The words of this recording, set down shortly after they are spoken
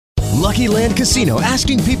Lucky Land Casino,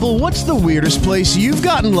 asking people, what's the weirdest place you've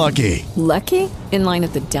gotten lucky? Lucky? In line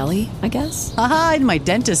at the deli, I guess? Aha, in my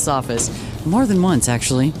dentist's office. More than once,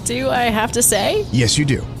 actually. Do I have to say? Yes, you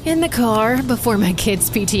do. In the car before my kids'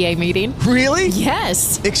 PTA meeting. Really?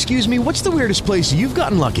 Yes. Excuse me, what's the weirdest place you've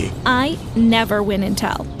gotten lucky? I never win and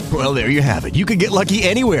tell. Well, there you have it. You can get lucky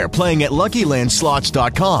anywhere, playing at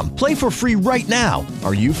LuckyLandSlots.com. Play for free right now.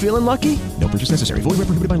 Are you feeling lucky? No purchase necessary. Void where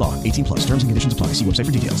prohibited by law. 18 plus. Terms and conditions apply. See website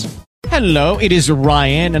for details. Hello, it is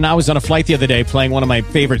Ryan, and I was on a flight the other day playing one of my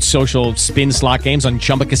favorite social spin slot games on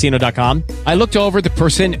ChumbaCasino.com. I looked over at the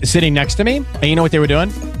person sitting next to me, and you know what they were doing?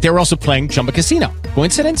 They were also playing Chumba Casino.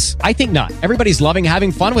 Coincidence? I think not. Everybody's loving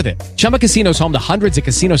having fun with it. Chumba Casino is home to hundreds of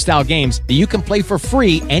casino-style games that you can play for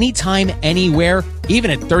free anytime, anywhere,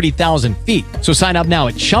 even at 30,000 feet. So sign up now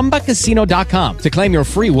at ChumbaCasino.com to claim your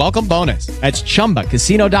free welcome bonus. That's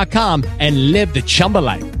ChumbaCasino.com and live the Chumba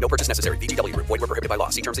life. No purchase necessary. VGW. Void where prohibited by law.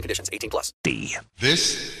 See terms and conditions. 18 plus.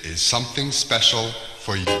 This is something special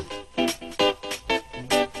for you.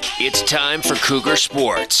 It's time for Cougar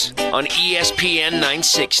Sports on ESPN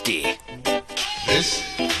 960. This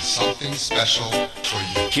is something special for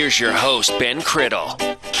you. Here's your host, Ben Criddle.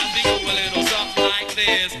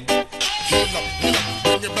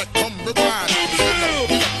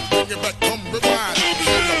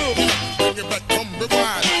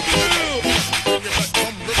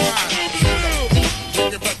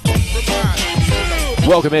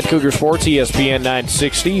 Welcome in Cougar Sports, ESPN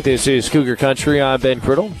 960. This is Cougar Country. I'm Ben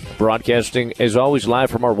Criddle, broadcasting, as always,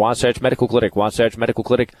 live from our Wasatch Medical Clinic,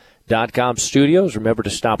 WasatchMedicalClinic.com studios. Remember to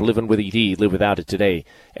stop living with ED, live without it today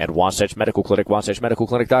at Wasatch Medical Clinic,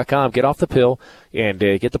 WasatchMedicalClinic.com. Get off the pill and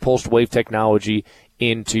get the pulsed wave technology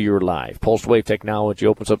into your life. Pulsed wave technology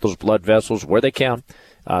opens up those blood vessels where they count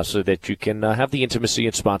so that you can have the intimacy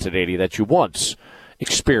and spontaneity that you once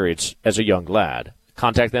experienced as a young lad.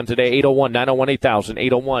 Contact them today,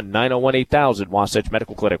 801-901-8000, 801-901-8000, Wasatch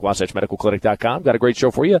Medical Clinic, WasatchMedicalClinic.com. Got a great show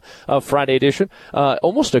for you, a Friday edition,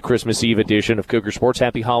 almost a Christmas Eve edition of Cougar Sports.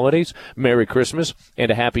 Happy holidays, Merry Christmas, and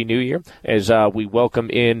a Happy New Year as we welcome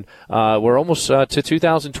in, we're almost to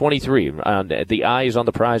 2023. The eye is on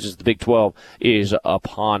the prize as the Big 12 is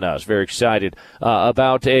upon us. Very excited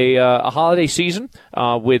about a holiday season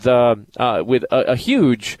with a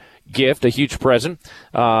huge gift, a huge present.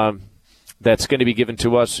 That's going to be given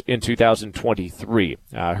to us in 2023.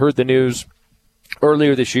 Heard the news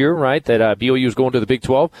earlier this year, right, that BYU is going to the Big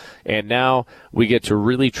 12, and now we get to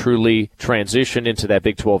really, truly transition into that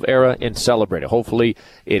Big 12 era and celebrate it. Hopefully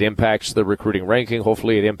it impacts the recruiting ranking.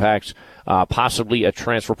 Hopefully it impacts possibly a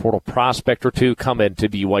transfer portal prospect or two coming to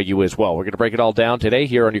BYU as well. We're going to break it all down today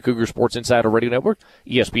here on your Cougar Sports Insider Radio Network,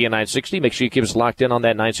 ESPN 960. Make sure you keep us locked in on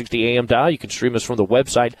that 960 AM dial. You can stream us from the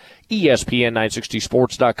website,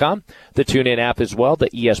 ESPN960sports.com. The TuneIn app as well, the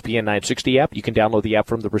ESPN 960 app. You can download the app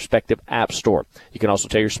from the respective app store. You can also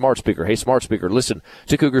tell your smart speaker, hey, smart speaker, listen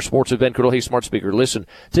to Cougar Sports with Ben Criddle. Hey, smart speaker, listen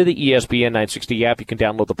to the ESPN 960 app. You can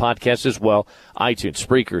download the podcast as well, iTunes,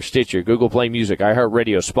 Spreaker, Stitcher, Google Play Music,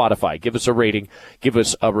 iHeartRadio, Spotify. Give us a rating. Give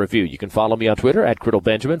us a review. You can follow me on Twitter at Criddle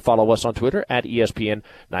Benjamin. Follow us on Twitter at ESPN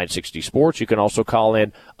 960 Sports. You can also call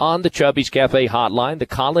in on the Chubby's Cafe hotline, the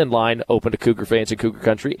call-in line open to Cougar fans in Cougar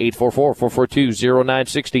Country,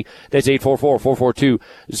 844-442-0960. That's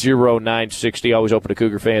 844-442-0960. Always open to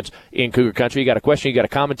Cougar fans in Cougar Country. You got a question, you got a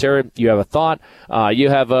commentary, you have a thought, you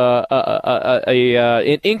have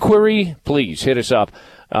an inquiry, please hit us up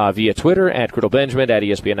via Twitter at Criddle Benjamin, at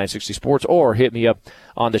ESPN 960 Sports, or hit me up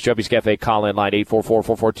on the Chubby's Cafe call-in line,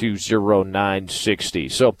 844-442-0960.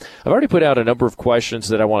 So I've already put out a number of questions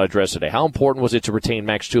that I want to address today. How important was it to retain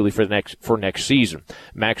Max Tooley for next season?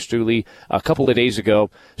 Max Tooley, a couple of days ago,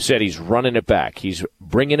 said he's running it back. He's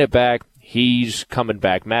bringing it back. He's coming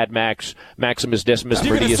back. Mad Max, Maximus Decimus Meridius.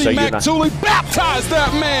 You're going to see Max Tooley baptize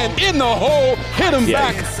that man in the hole, hit him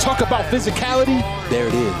back. Talk about physicality. There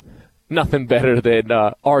it is. Nothing better than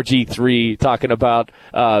RG3 talking about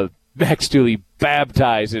Max Tooley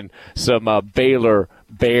baptizing some Baylor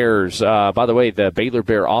Bears. By the way, the Baylor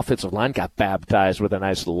Bear offensive line got baptized with a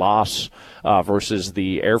nice loss versus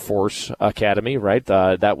the Air Force Academy, right?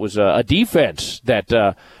 That was a defense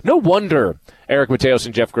that no wonder Eric Mateos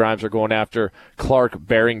and Jeff Grimes are going after Clark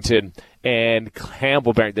Barrington and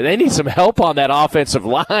Campbell Barrington. They need some help on that offensive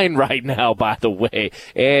line right now, by the way.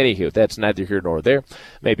 Anywho, that's neither here nor there.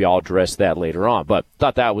 Maybe I'll address that later on, but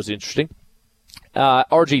thought that was interesting.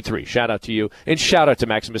 RG3, shout out to you, and shout out to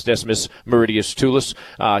Maximus Decimus Meridius Tulis.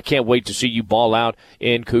 Can't wait to see you ball out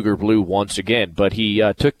in Cougar Blue once again. But he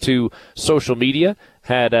took to social media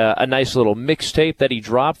had a nice little mixtape that he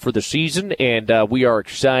dropped for the season, and we are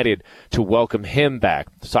excited to welcome him back.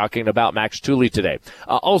 Talking about Max Tooley today.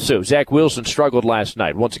 Also, Zach Wilson struggled last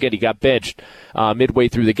night. Once again, he got benched midway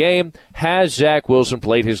through the game. Has Zach Wilson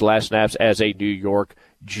played his last snaps as a New York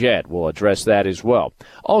Jet? We'll address that as well.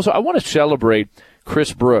 Also, I want to celebrate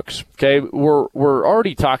Chris Brooks. Okay, we're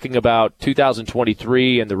already talking about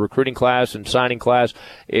 2023 and the recruiting class and signing class,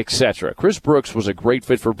 etc. Chris Brooks was a great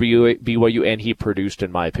fit for BYU, and he produced,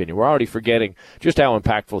 in my opinion. We're already forgetting just how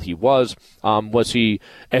impactful he was. Was he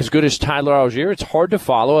as good as Tyler Algier? It's hard to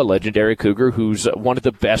follow a legendary Cougar who's one of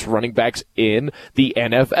the best running backs in the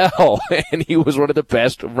NFL, and he was one of the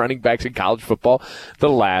best running backs in college football the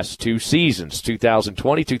last 2 seasons,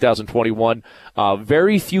 2020, 2021.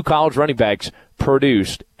 Very few college running backs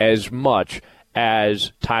produced as much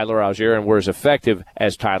as Tyler Algier and were as effective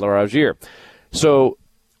as Tyler Algier. So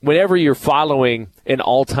whenever you're following an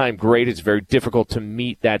all-time great, it's very difficult to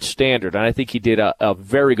meet that standard. And I think he did a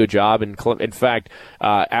very good job. In fact,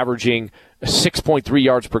 averaging 6.3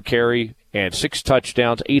 yards per carry and 6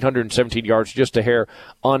 touchdowns, 817 yards, just a hair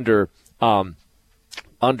under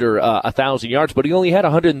 1,000 yards. But he only had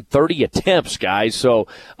 130 attempts, guys. So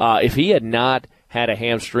if he had not had a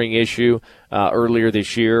hamstring issue earlier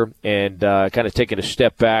this year and kind of taken a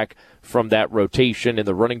step back from that rotation in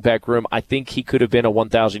the running back room, I think he could have been a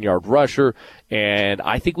 1,000-yard rusher, and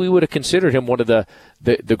I think we would have considered him one of the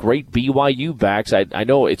great BYU backs. I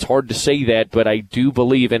know it's hard to say that, but I do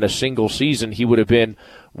believe in a single season he would have been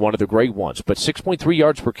one of the great ones. But 6.3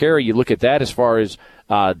 yards per carry, you look at that as far as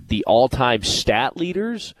the all-time stat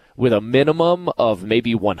leaders with a minimum of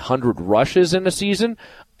maybe 100 rushes in a season,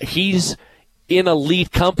 he's in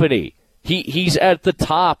elite company. He's at the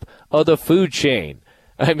top of the food chain.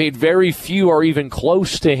 I mean, very few are even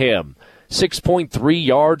close to him. 6.3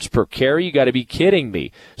 yards per carry, you got to be kidding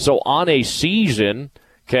me. So on a season,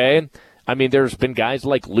 okay, I mean, there's been guys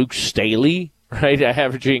like Luke Staley, right,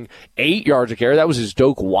 averaging 8 yards a carry. That was his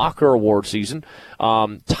Doak Walker Award season.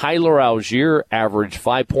 Tyler Algier averaged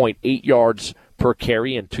 5.8 yards per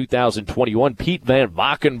carry in 2021. Pete Van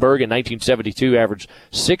Valkenburg in 1972 averaged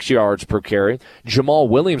 6 yards per carry. Jamal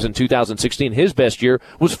Williams in 2016, his best year,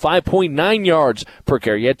 was 5.9 yards per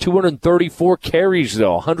carry. He had 234 carries,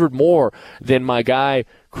 though, 100 more than my guy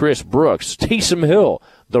Chris Brooks. Taysom Hill,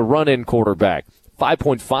 the run-in quarterback,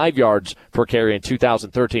 5.5 yards per carry in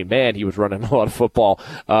 2013. Man, he was running a lot of football,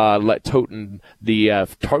 toting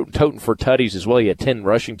for tutties as well. He had 10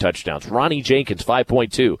 rushing touchdowns. Ronnie Jenkins,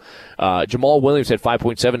 5.2. Jamal Williams had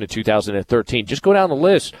 5.7 in 2013. Just go down the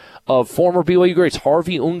list of former BYU greats.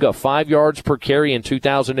 Harvey Unga, 5 yards per carry in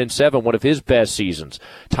 2007, one of his best seasons.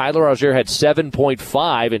 Tyler Algier had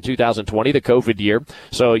 7.5 in 2020, the COVID year,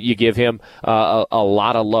 so you give him a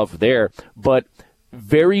lot of love there. But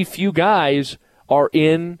very few guys are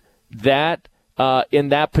in that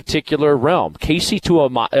particular realm. Casey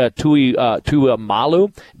Tuimalu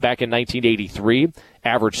back in 1983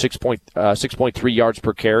 averaged 6.3 yards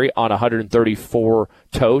per carry on 134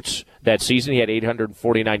 totes that season. He had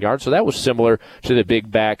 849 yards, so that was similar to the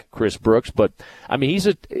big back Chris Brooks. But I mean,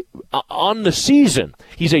 on the season,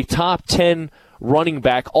 he's a top 10 running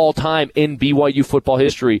back all time in BYU football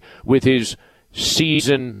history with his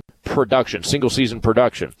single season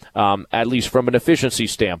production, at least from an efficiency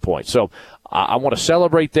standpoint. So I want to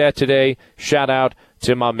celebrate that today. Shout out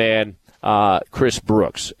to my man, Chris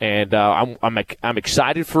Brooks. And I'm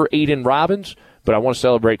excited for Aiden Robbins, but I want to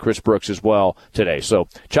celebrate Chris Brooks as well today. So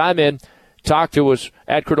chime in, talk to us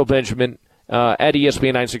at Criddle Benjamin, at ESPN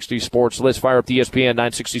 960 Sports. Let's fire up the ESPN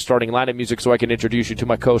 960 starting lineup music so I can introduce you to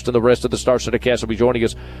my host, and the rest of the Star Studded cast will be joining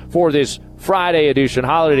us for this Friday edition,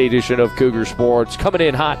 holiday edition of Cougar Sports. Coming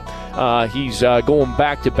in hot. He's going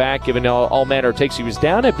back-to-back, giving all manner of takes. He was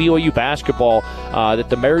down at BYU basketball at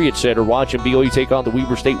the Marriott Center watching BYU take on the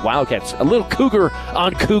Weber State Wildcats. A little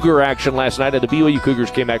Cougar-on-Cougar action last night, and the BYU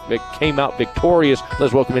Cougars came out victorious.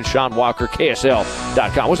 Let's welcome in Sean Walker,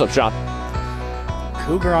 KSL.com. What's up, Sean?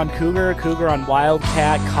 Cougar on Cougar, Cougar on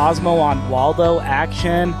Wildcat, Cosmo on Waldo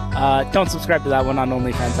action. Don't subscribe to that one on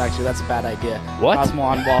OnlyFans, actually. That's a bad idea. What? Cosmo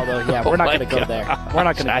on Waldo. Yeah, we're not going to go there. We're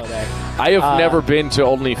not going to go there. I have never been to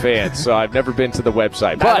OnlyFans, so I've never been to the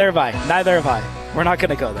website. Neither have I. We're not going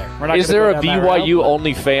to go there. Is there a BYU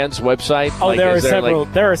OnlyFans website? Oh,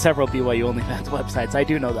 there are several BYU OnlyFans websites. I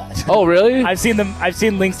do know that. Oh, really? I've seen them. I've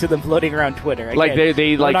seen links to them floating around Twitter. Again,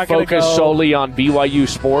 they focus solely on BYU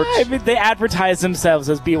sports. I mean, they advertise themselves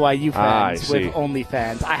as BYU fans with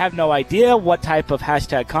OnlyFans. I have no idea what type of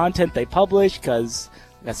hashtag content they publish because,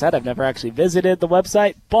 like I said, I've never actually visited the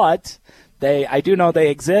website, but I do know they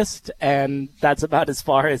exist, and that's about as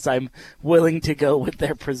far as I'm willing to go with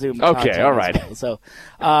their presumed content. Okay, all right. Well. So,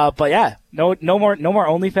 but yeah, no more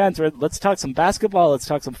OnlyFans. Let's talk some basketball. Let's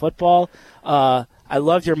talk some football. I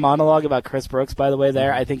loved your monologue about Chris Brooks, by the way.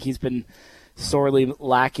 There, I think he's been sorely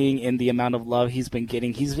lacking in the amount of love he's been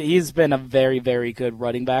getting. He's been a very, very good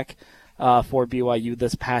running back for BYU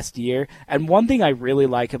this past year. And one thing I really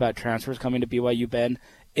like about transfers coming to BYU, Ben,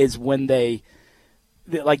 is when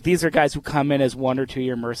these are guys who come in as 1 or 2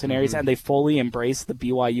 year mercenaries, and they fully embrace the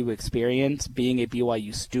BYU experience, being a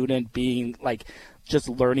BYU student, being just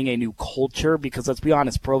learning a new culture, because let's be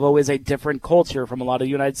honest, Provo is a different culture from a lot of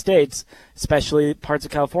the United States, especially parts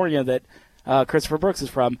of California that Christopher Brooks is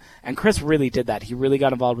from. And Chris really did that. He really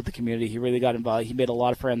got involved with the community. He really got involved. He made a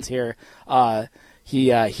lot of friends here.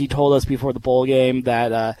 He told us before the bowl game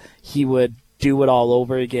that he would do it all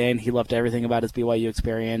over again. He loved everything about his BYU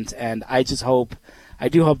experience, and I do hope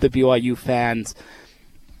the BYU fans,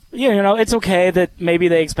 it's okay that maybe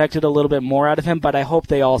they expected a little bit more out of him, but I hope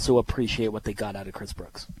they also appreciate what they got out of Chris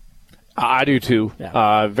Brooks. I do too.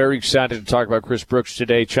 Yeah. Very excited to talk about Chris Brooks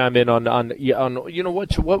today. Chime in on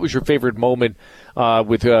what was your favorite moment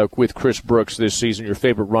with Chris Brooks this season? Your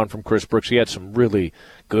favorite run from Chris Brooks? He had some really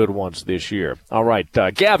good ones this year. All right,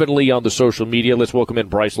 Gavin Lee on the social media. Let's welcome in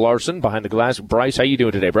Bryce Larson behind the glass. Bryce, how you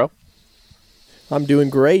doing today, bro? I'm doing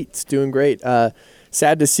great.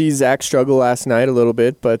 Sad to see Zach struggle last night a little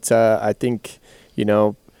bit, but I think,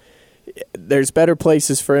 there's better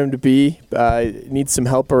places for him to be. Needs some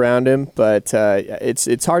help around him, but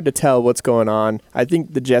it's hard to tell what's going on. I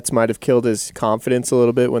think the Jets might have killed his confidence a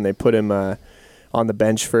little bit when they put him on the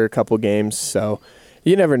bench for a couple games, so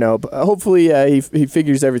you never know. But hopefully he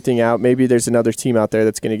figures everything out. Maybe there's another team out there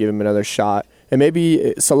that's going to give him another shot. And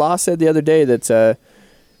maybe Salah said the other day that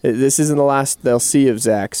this isn't the last they'll see of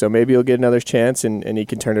Zach, so maybe he'll get another chance and he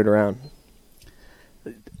can turn it around.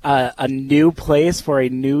 A new place for a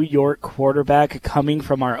New York quarterback coming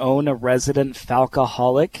from our own resident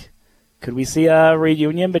Falcoholic. Could we see a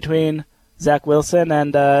reunion between Zach Wilson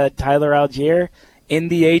and Tyler Algier in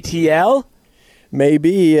the ATL?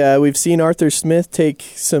 Maybe. We've seen Arthur Smith take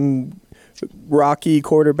some rocky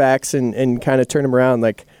quarterbacks and kind of turn them around,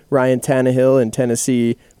 like Ryan Tannehill in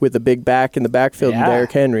Tennessee with a big back in the backfield and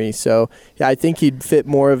Derrick Henry. So I think he'd fit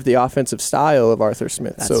more of the offensive style of Arthur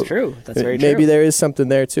Smith. That's true. That's very true. Maybe there is something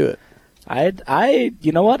there to it.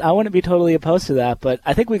 You know what? I wouldn't be totally opposed to that, but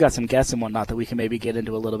I think we got some guests and whatnot that we can maybe get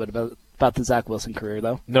into a little bit about the Zach Wilson career,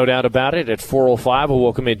 though. No doubt about it. At 4:05, we'll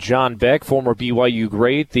welcome in John Beck, former BYU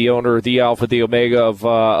great, the owner, the alpha, the omega of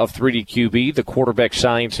 3DQB. The quarterback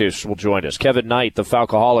scientist will join us. Kevin Knight, the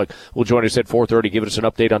Falcoholic, will join us at 4:30, giving us an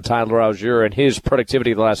update on Tyler Algier and his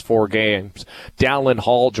productivity the last 4 games. Dallin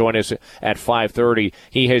Hall join us at 5:30.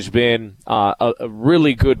 He has been a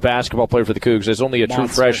really good basketball player for the Cougs. As only a true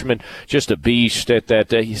freshman, just a beast at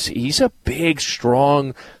that. He's a big,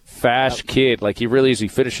 strong, fast kid. Like, he really is. He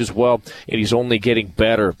finishes well, and he's only getting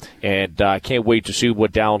better. And I can't wait to see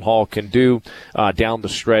what Dallin Hall can do down the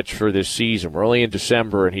stretch for this season. We're only in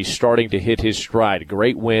December, and he's starting to hit his stride. A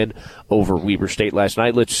great win over Weber State last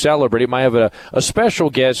night. Let's celebrate. He might have a special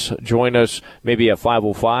guest join us maybe at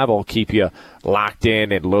 5:05. I'll keep you locked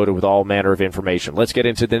in and loaded with all manner of information. Let's get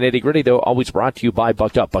into the nitty-gritty, though. Always brought to you by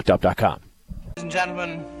Bucked Up, buckedup.com. Ladies and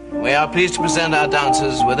gentlemen, we are pleased to present our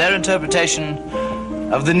dancers with their interpretation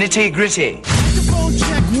of the nitty-gritty.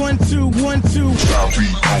 Check 1 2 1 2. Stop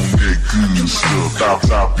beat on that good stuff.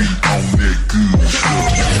 Stop beat on that good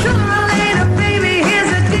stuff. Sooner or later, baby, here's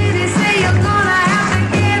a ditty. Say you're gonna have to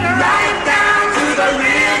get right down to the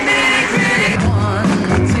real nitty-gritty.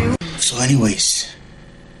 1 2. So, anyways,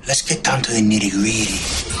 let's get down to the nitty-gritty.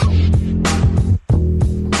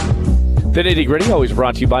 The nitty-gritty, always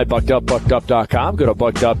brought to you by Bucked Up, buckedup.com. Go to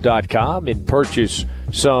buckedup.com and purchase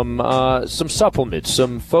some supplements,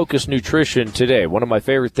 some focused nutrition today. One of my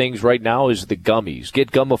favorite things right now is the gummies.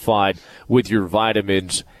 Get gummified with your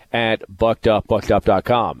vitamins at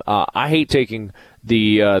buckedup.com. I hate taking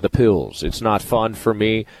the pills. It's not fun for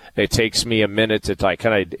me. It takes me a minute to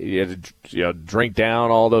kind of drink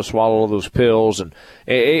down all those, swallow all those pills, and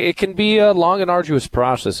it can be a long and arduous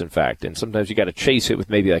process, in fact. And sometimes you got to chase it with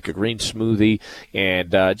maybe like a green smoothie,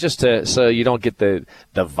 and so you don't get the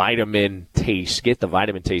vitamin taste. Get the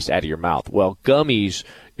vitamin taste out of your mouth. Well, gummies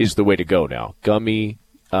is the way to go now. Gummy.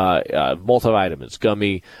 Multivitamins,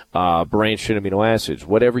 gummy, branched amino acids,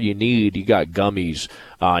 whatever you need, you got gummies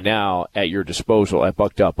now at your disposal at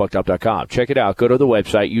buckedup.com. Check it out. Go to the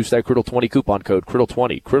website. Use that Criddle20 coupon code,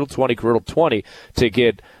 Criddle20, Criddle20 to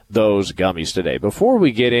get those gummies today. Before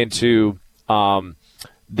we get into the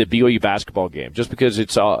BYU basketball game, just because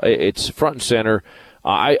it's front and center,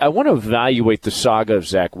 I want to evaluate the saga of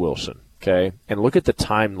Zach Wilson, okay, and look at the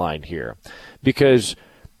timeline here. Because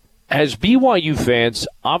as BYU fans,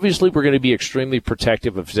 obviously we're going to be extremely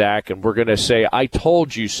protective of Zach, and we're going to say, I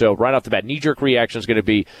told you so right off the bat. Knee-jerk reaction is going to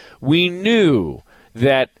be, we knew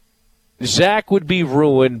that Zach would be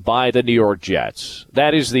ruined by the New York Jets.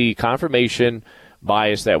 That is the confirmation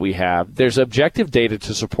bias that we have. There's objective data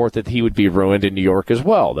to support that he would be ruined in New York as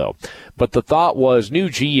well, though. But the thought was new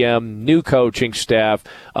GM, new coaching staff,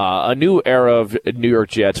 a new era of New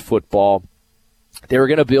York Jets football. They were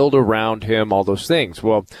going to build around him, all those things.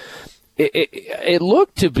 Well, it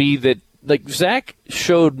looked to be that like Zach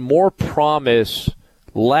showed more promise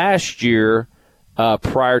last year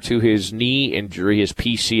prior to his knee injury, his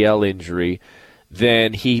PCL injury,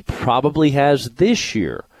 than he probably has this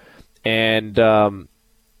year. And,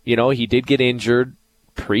 he did get injured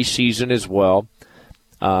preseason as well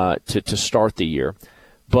to start the year.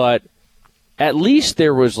 But at least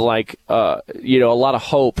there was a lot of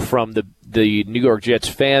hope from the New York Jets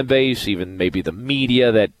fan base, even maybe the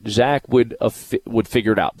media, that Zach would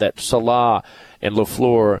figure it out, that Salah and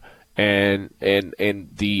LaFleur and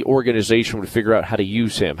the organization would figure out how to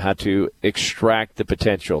use him, how to extract the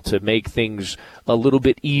potential, to make things a little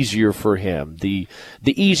bit easier for him. The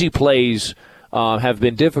easy plays have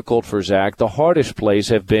been difficult for Zach. The hardest plays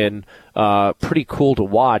have been pretty cool to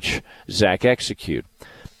watch Zach execute.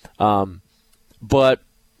 But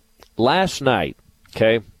last night,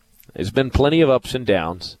 okay, there's been plenty of ups and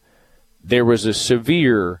downs. There was a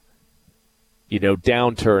severe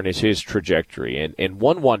downturn is his trajectory. And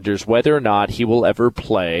one wonders whether or not he will ever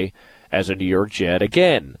play as a New York Jet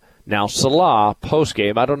again. Now, Salah,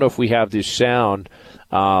 post-game, I don't know if we have this sound,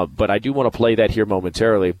 but I do want to play that here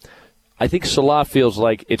momentarily. I think Salah feels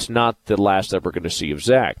like it's not the last that we're going to see of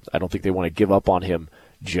Zach. I don't think they want to give up on him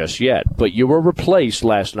just yet. But you were replaced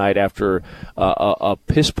last night after a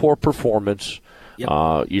piss-poor performance,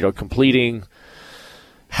 completing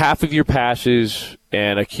half of your passes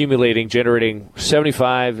and generating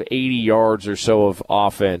 75, 80 yards or so of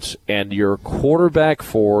offense, and your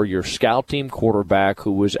your scout team quarterback,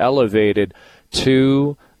 who was elevated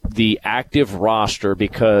to the active roster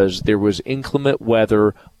because there was inclement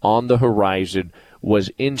weather on the horizon, was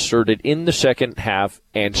inserted in the second half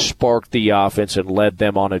and sparked the offense and led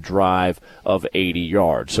them on a drive of 80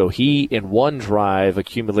 yards. So he, in one drive,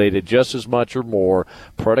 accumulated just as much or more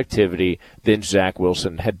productivity than Zach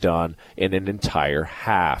Wilson had done in an entire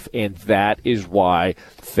half. And that is why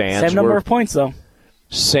fans Same number of points, though.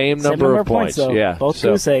 Same number of points, though. Yeah. Both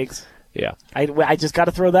goose eggs. Yeah. I just got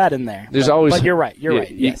to throw that in there. But you're right. You're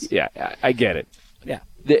right. Yes. Yeah, I get it. Yeah.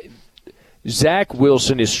 Zach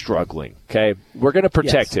Wilson is struggling, okay? We're going to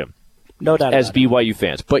protect him. No doubt as BYU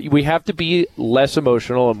fans. But we have to be less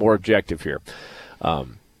emotional and more objective here.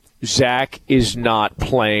 Zach is not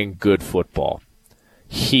playing good football.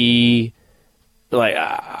 He's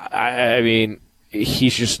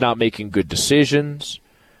just not making good decisions.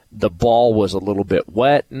 The ball was a little bit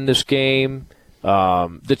wet in this game.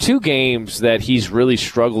 The two games that he's really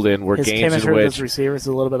struggled in were games in which his receivers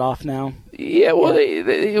a little bit off now. Yeah, well,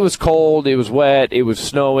 it was cold, it was wet, it was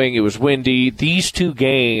snowing, it was windy. These two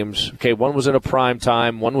games, okay, one was in a prime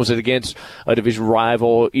time, one was against a division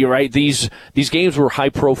rival. You're right; these games were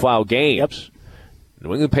high-profile games. Yep.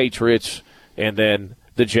 New England Patriots and then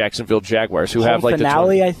the Jacksonville Jaguars, who have like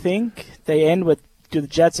finale. the I think they end with. Do the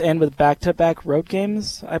Jets end with back-to-back road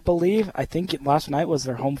games? I believe. I think last night was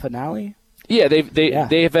their home finale. Yeah, they've had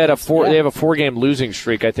they have a 4-game losing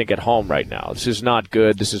streak, I think, at home right now. This is not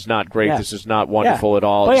good. This is not great. Yeah. This is not wonderful at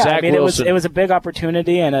all. Well, Zach Wilson, it was a big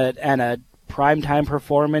opportunity and a primetime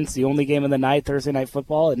performance, the only game of the night, Thursday Night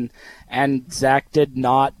Football, and Zach did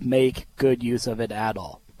not make good use of it at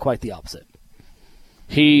all. Quite the opposite.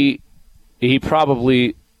 He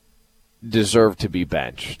probably deserved to be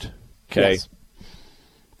benched. Okay, yes.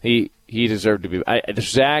 He deserved to be.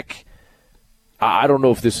 Zach. I don't know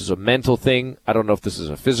if this is a mental thing. I don't know if this is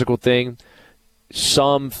a physical thing.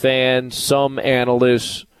 Some fans, some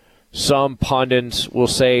analysts, some pundits will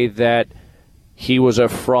say that he was a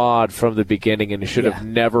fraud from the beginning and should have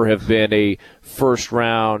never have been a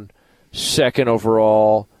first-round, second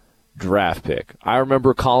overall draft pick. I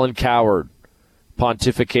remember Colin Cowherd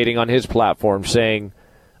pontificating on his platform saying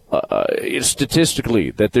statistically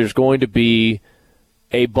that there's going to be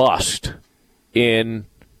a bust in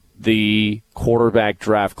the quarterback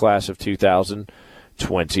draft class of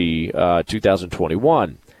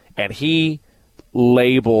 2021. And he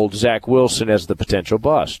labeled Zach Wilson as the potential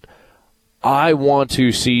bust. I want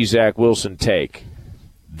to see Zach Wilson take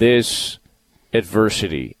this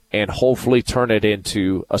adversity and hopefully turn it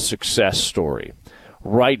into a success story.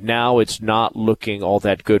 right now it's not looking all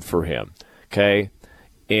that good for him. Okay?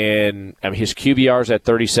 And his QBR is at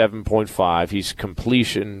 37.5. His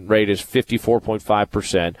completion rate is 54.5%,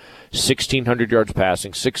 1,600 yards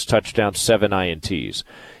passing, 6 touchdowns, 7 INTs.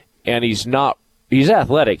 And he's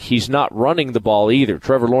athletic. He's not running the ball either.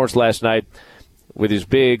 Trevor Lawrence last night, with his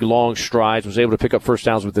big, long strides, was able to pick up first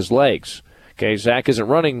downs with his legs. Okay, Zach isn't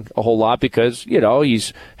running a whole lot because,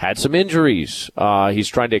 he's had some injuries. He's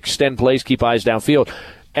trying to extend plays, keep eyes downfield.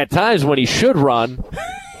 At times when he should run,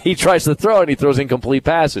 he tries to throw and he throws incomplete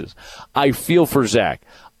passes. I feel for Zach.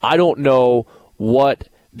 I don't know what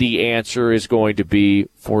the answer is going to be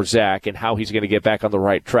for Zach and how he's going to get back on the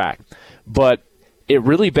right track. But it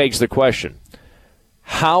really begs the question,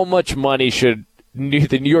 how much money should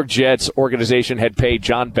the New York Jets organization had paid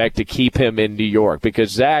John Beck to keep him in New York? Because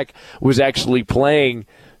Zach was actually playing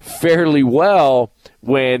fairly well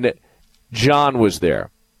when John was there,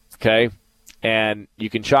 okay? And you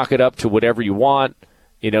can chalk it up to whatever you want.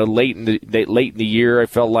 Late in the year, I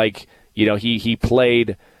felt like he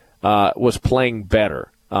played was playing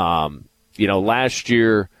better. Last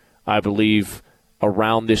year, I believe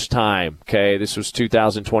around this time, okay, this was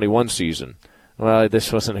 2021 season. Well,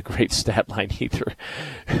 this wasn't a great stat line either.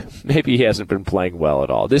 Maybe he hasn't been playing well at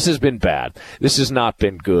all. This has been bad. This has not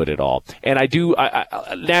been good at all. And I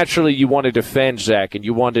naturally, you want to defend Zach, and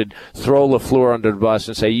you want to throw LaFleur under the bus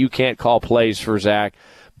and say you can't call plays for Zach.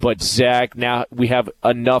 But Zach, now we have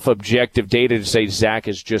enough objective data to say Zach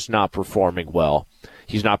is just not performing well.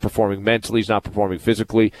 He's not performing mentally. He's not performing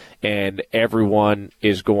physically. And everyone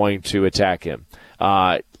is going to attack him.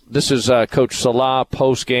 This is Coach Salah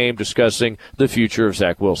post-game discussing the future of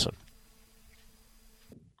Zach Wilson.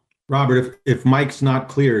 Robert, if Mike's not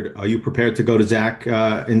cleared, are you prepared to go to Zach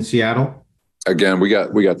in Seattle? Again, we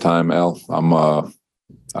got time, Al. I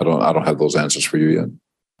don't have those answers for you yet.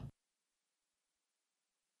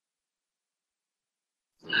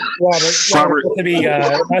 Robert,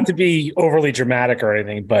 not to be overly dramatic or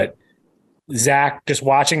anything, but Zach, just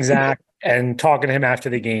watching Zach and talking to him after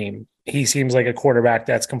the game, he seems like a quarterback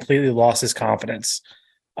that's completely lost his confidence.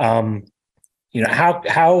 How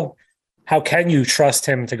can you trust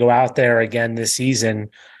him to go out there again this season,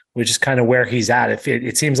 which is kind of where he's at?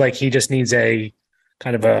 It seems like he just needs a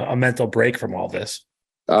kind of a mental break from all this.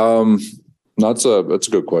 That's a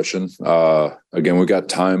good question. Again, we got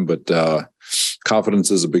time, but confidence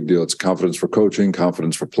is a big deal. It's confidence for coaching,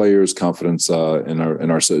 confidence for players, confidence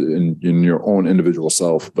in your own individual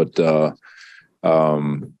self. But I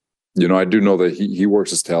do know that he works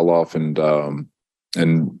his tail off, and I'm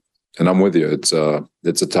with you. It's a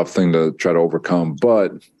tough thing to try to overcome,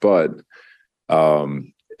 but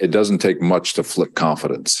it doesn't take much to flip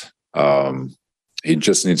confidence. He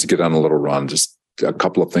just needs to get on a little run. Just a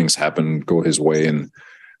couple of things happen, go his way, and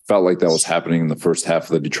felt like that was happening in the first half of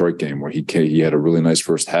the Detroit game, where he had a really nice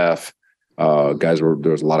first half. There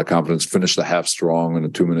was a lot of confidence. Finished the half strong in a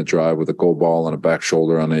 2-minute drive with a goal ball on a back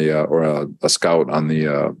shoulder on a scout on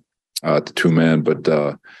the 2-man. But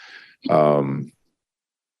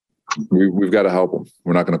we've got to help him.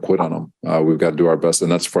 We're not going to quit on him. We've got to do our best,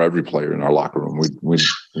 and that's for every player in our locker room. We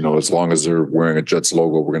as long as they're wearing a Jets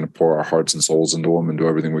logo, we're going to pour our hearts and souls into them and do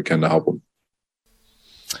everything we can to help them.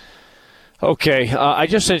 Okay, I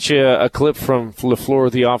just sent you a clip from LaFleur,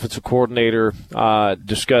 the offensive coordinator,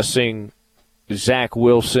 discussing Zach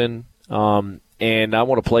Wilson, and I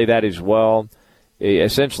want to play that as well.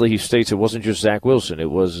 Essentially, he states it wasn't just Zach Wilson. It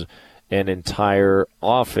was an entire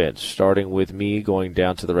offense, starting with me going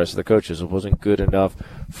down to the rest of the coaches. It wasn't good enough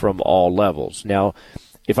from all levels. Now,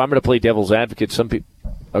 if I'm going to play devil's advocate, some people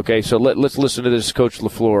 – okay, so let's listen to this Coach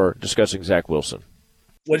LaFleur discussing Zach Wilson.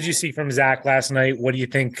 What did you see from Zach last night? What do you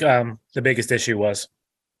think the biggest issue was?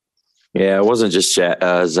 Yeah, it wasn't just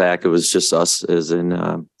Zach. It was just us as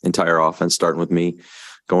an entire offense, starting with me,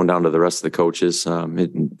 going down to the rest of the coaches.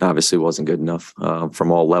 It obviously wasn't good enough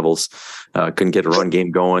from all levels. Couldn't get a run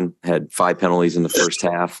game going. Had 5 penalties in the first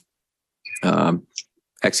half.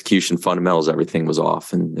 Execution, fundamentals, everything was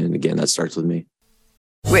off. And again, that starts with me.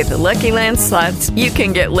 With the Lucky Land Slots, you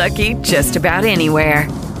can get lucky just about anywhere.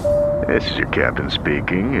 This is your captain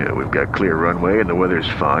speaking. We've got clear runway and the weather's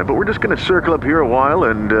fine, but we're just going to circle up here a while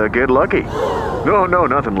and get lucky. No,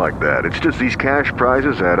 nothing like that. It's just these cash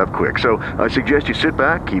prizes add up quick. So I suggest you sit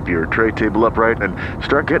back, keep your tray table upright, and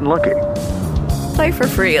start getting lucky. Play for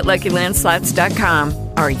free at LuckyLandSlots.com.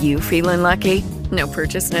 Are you feeling lucky? No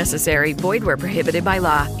purchase necessary. Void where prohibited by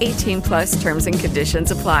law. 18+ terms and conditions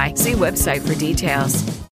apply. See website for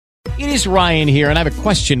details. It is Ryan here, and I have a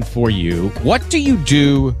question for you. What do you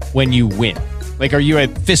do when you win? Like, are you a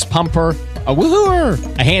fist pumper? A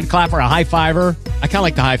woohooer, a hand clapper, a high fiver. I kind of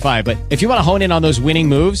like the high five, but if you want to hone in on those winning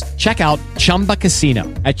moves, check out Chumba Casino.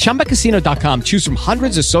 At ChumbaCasino.com, choose from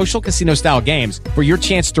hundreds of social casino style games for your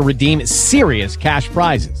chance to redeem serious cash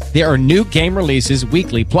prizes. There are new game releases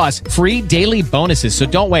weekly, plus free daily bonuses. So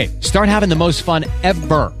don't wait. Start having the most fun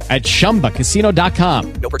ever at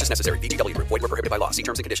ChumbaCasino.com. No purchase necessary. VGW Group. Void where prohibited by law. See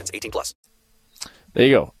terms and conditions. 18+. There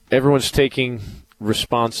you go. Everyone's taking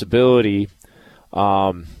responsibility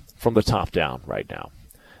from the top down right now.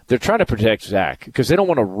 They're trying to protect Zach because they don't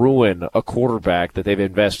want to ruin a quarterback that they've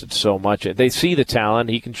invested so much in. They see the talent.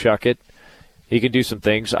 He can chuck it. He can do some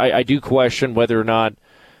things. I do question whether or not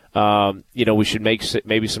we should make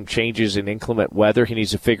maybe some changes in inclement weather. He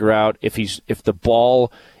needs to figure out if the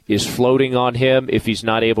ball is floating on him, if he's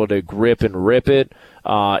not able to grip and rip it,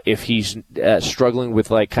 if he's struggling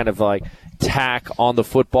with tack on the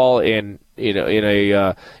football in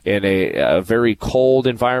a very cold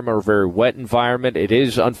environment or very wet environment. It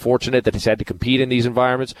is unfortunate that he's had to compete in these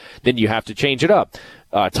environments. Then you have to change it up.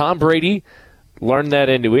 Tom Brady learned that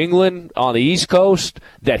in New England on the East Coast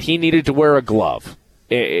that he needed to wear a glove.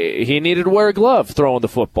 He needed to wear a glove throwing the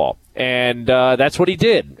football. And that's what he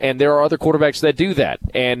did. And there are other quarterbacks that do that.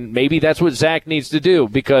 And maybe that's what Zach needs to do,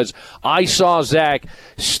 because I saw Zach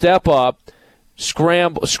step up,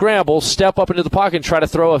 scramble, step up into the pocket and try to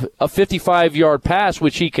throw a 55-yard pass,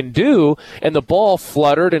 which he can do, and the ball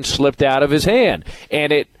fluttered and slipped out of his hand.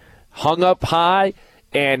 And it hung up high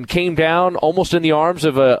and came down almost in the arms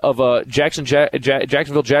of a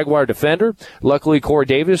Jacksonville Jaguar defender. Luckily, Corey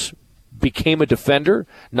Davis became a defender,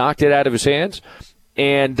 knocked it out of his hands,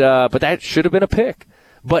 and but that should have been a pick.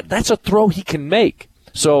 But that's a throw he can make.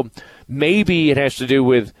 So maybe it has to do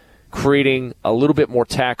with creating a little bit more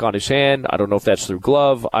tack on his hand. I don't know if that's through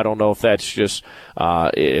glove. I don't know if that's just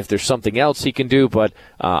if there's something else he can do. But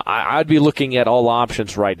I'd be looking at all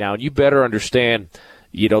options right now. And you better understand,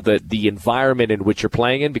 the environment in which you're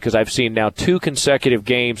playing in, because I've seen now 2 consecutive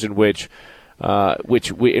games in which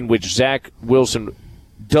Zach Wilson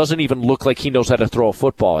doesn't even look like he knows how to throw a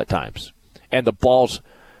football at times, and the ball's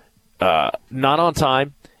not on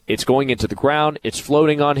time. It's going into the ground. It's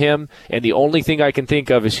floating on him. And the only thing I can think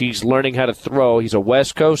of is he's learning how to throw. He's a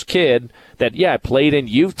West Coast kid that, played in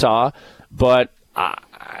Utah. But,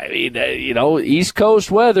 East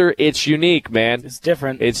Coast weather, it's unique, man. It's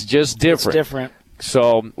different. It's just different. It's different.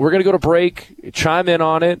 So we're going to go to break. Chime in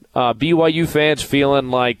on it. BYU fans feeling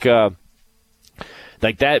like that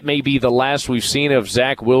may be the last we've seen of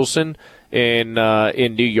Zach Wilson in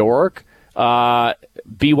New York.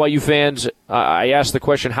 BYU fans, I asked the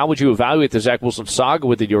question, how would you evaluate the Zach Wilson saga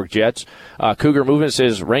with the New York Jets? Cougar Movement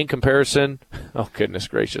says, rank comparison. Oh, goodness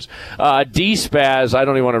gracious. D-Spaz, I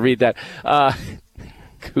don't even want to read that.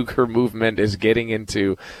 Cougar Movement is getting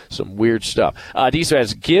into some weird stuff.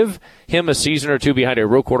 D-Spaz, give him a season or 2 behind a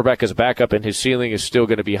real quarterback as a backup, and his ceiling is still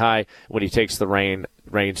going to be high when he takes the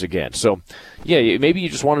reins again. So, maybe you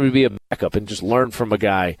just want him to be a backup and just learn from a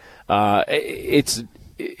guy. I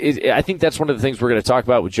think that's one of the things we're going to talk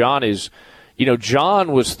about with John is,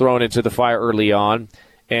 John was thrown into the fire early on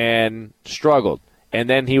and struggled. And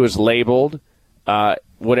then he was labeled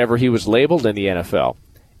whatever he was labeled in the NFL.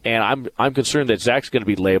 And I'm concerned that Zach's going to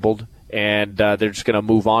be labeled, and they're just going to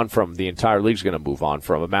move on from him. The entire league's going to move on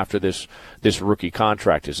from him after this rookie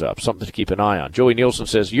contract is up. Something to keep an eye on. Joey Nielsen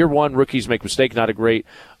says, year 1, rookies make mistakes, not a great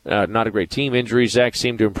team. Injuries, Zach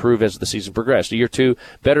seemed to improve as the season progressed. Year 2,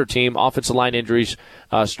 better team. Offensive line injuries,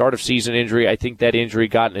 start of season injury. I think that injury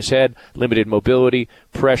got in his head. Limited mobility.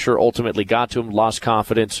 Pressure ultimately got to him. Lost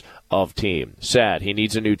confidence of team. Sad. He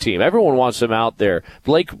needs a new team. Everyone wants him out there.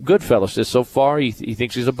 Blake Goodfellow says so far he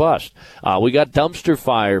thinks he's a bust. We got dumpster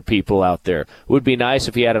fire people out there. Would be nice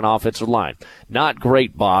if he had an offensive line. Not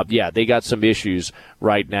great, Bob. Yeah, they got some issues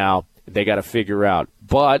right now they got to figure out.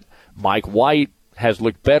 But Mike White has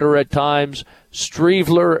looked better at times.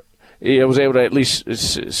 Streveler was able to at least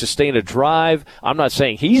sustain a drive. I'm not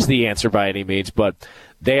saying he's the answer by any means, but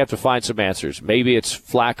they have to find some answers. Maybe it's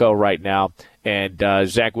Flacco right now, and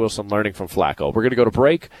Zach Wilson learning from Flacco. We're going to go to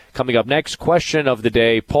break. Coming up next, question of the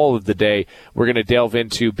day, poll of the day. We're going to delve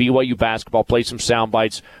into BYU basketball, play some sound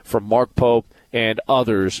bites from Mark Pope and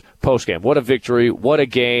others postgame. What a victory! What a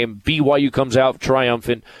game! BYU comes out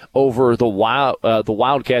triumphant over the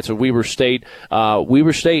Wildcats of Weber State.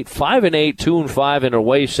 Weber State 5-8, 2-5 in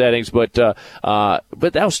away settings, but that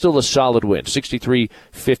was still a solid win,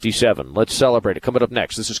 63-57. Let's celebrate it. Coming up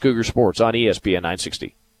next, this is Cougar Sports on ESPN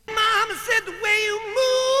 960. Mama said the way you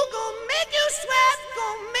move gonna make you sweat,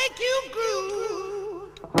 gonna make you groove.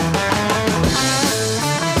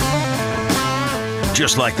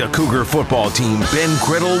 Just like the Cougar football team, Ben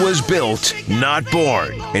Criddle was built, not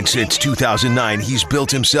born. And since 2009, he's built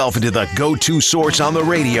himself into the go-to source on the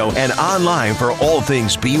radio and online for all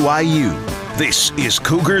things BYU. This is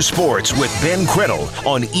Cougar Sports with Ben Criddle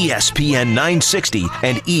on ESPN 960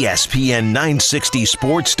 and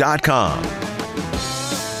ESPN960sports.com.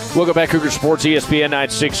 Welcome back, Cougar Sports, ESPN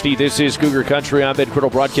 960. This is Cougar Country. I'm Ben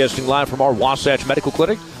Criddle, broadcasting live from our Wasatch Medical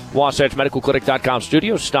Clinic. WasatchMedicalClinic.com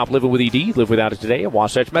studios. Stop living with ED. Live without it today at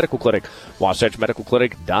Wasatch Medical Clinic.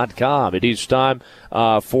 WasatchMedicalClinic.com. It is time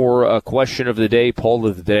for a question of the day, poll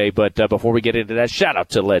of the day. But before we get into that, shout out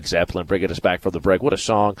to Led Zeppelin bringing us back from the break. What a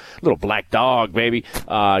song. Little Black Dog, baby.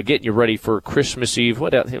 Getting you ready for Christmas Eve.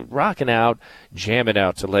 What else? Rocking out, jamming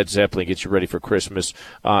out to Led Zeppelin. Gets you ready for Christmas.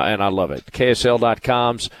 And I love it.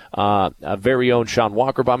 KSL.com's very own Sean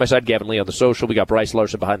Walker by my side. Gavin Lee on the social. We got Bryce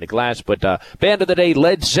Larson behind the glass. But band of the day,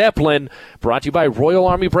 Led Zeppelin, brought to you by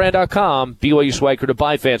RoyalArmyBrand.com. BYU swagger to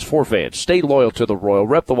buy fans for fans. Stay loyal to the Royal.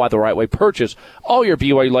 Rep the Y the right way. Purchase all your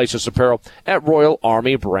BYU licensed apparel at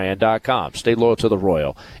RoyalArmyBrand.com. Stay loyal to the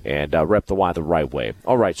Royal and rep the Y the right way.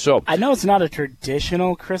 All right, so I know it's not a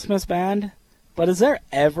traditional Christmas band, but is there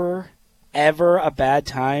ever a bad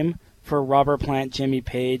time for Robert Plant, Jimmy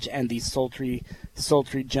Page, and the sultry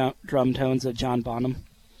drum tones of John Bonham?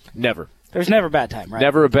 Never. There's never a bad time, right?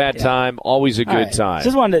 Never a bad time. Always a good time.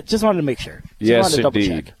 Just wanted to make sure. Yes,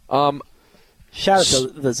 indeed. Shout out to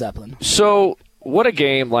the Zeppelin. So, what a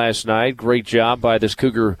game last night. Great job by this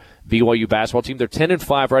Cougar BYU basketball team. They're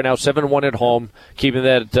 10-5 right now, 7-1 at home, keeping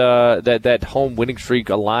that home winning streak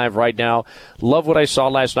alive right now. Love what I saw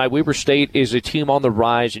last night. Weber State is a team on the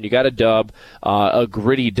rise, and you got a dub, a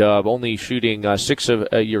gritty dub, only shooting 6 of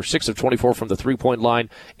 24 from the 3-point line,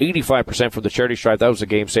 85% from the charity stripe. That was a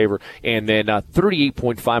game saver, and then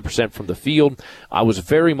 38.5% from the field. I was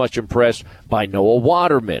very much impressed by Noah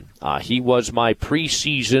Waterman. He was my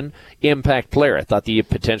preseason impact player. I thought the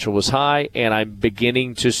potential was high, and I'm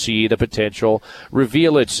beginning to see the potential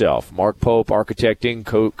reveal itself. Mark Pope architecting,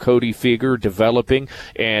 Cody Figger developing,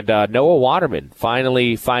 and Noah Waterman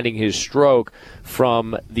finally finding his stroke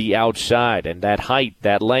from the outside, and that height,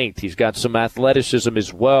 that length. He's got some athleticism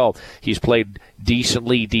as well. He's played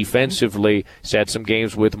decently defensively. He's had some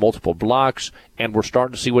games with multiple blocks, and we're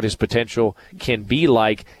starting to see what his potential can be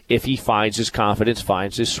like if he finds his confidence,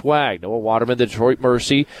 finds his swag. Noah Waterman, the Detroit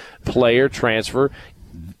Mercy player, transfer.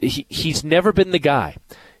 He's never been the guy.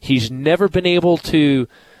 He's never been able to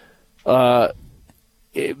have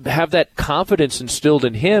that confidence instilled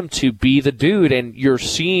in him to be the dude, and you're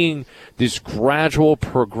seeing this gradual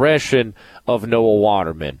progression of Noah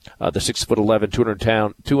Waterman, the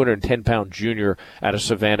 6'11", 210-pound junior out of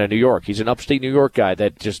Savannah, New York. He's an upstate New York guy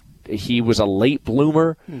that he was a late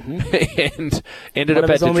bloomer and ended up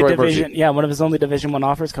at Detroit Mercy. Yeah, one of his only Division I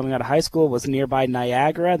offers coming out of high school was nearby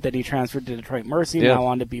Niagara. Then he transferred to Detroit Mercy, now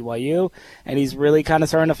on to BYU, and he's really kind of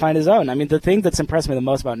starting to find his own. I mean, the thing that's impressed me the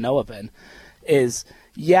most about Noah, Ben, is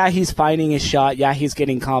he's finding his shot. Yeah, he's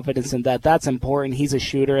getting confidence in that. That's important. He's a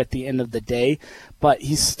shooter at the end of the day. But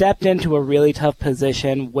he stepped into a really tough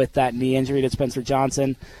position with that knee injury to Spencer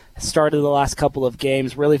Johnson. Started the last couple of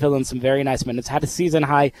games, really filling some very nice minutes. Had a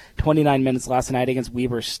season-high 29 minutes last night against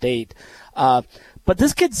Weber State. But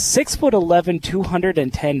this kid's 6'11",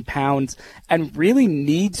 210 pounds, and really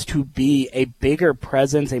needs to be a bigger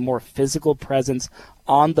presence, a more physical presence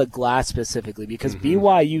on the glass specifically, because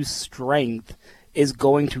BYU's strength is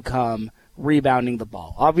going to come rebounding the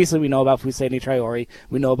ball. Obviously, we know about Fousseyni Traore.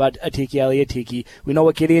 We know about Atiki Eliatiki. We know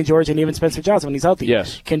what Gideon George and even Spencer Johnson, when he's healthy,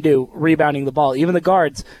 can do rebounding the ball. Even the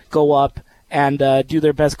guards go up and do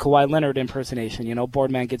their best Kawhi Leonard impersonation.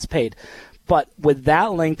 Boardman gets paid. But with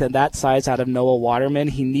that length and that size out of Noah Waterman,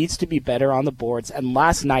 he needs to be better on the boards. And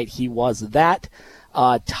last night he was that.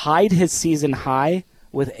 Tied his season high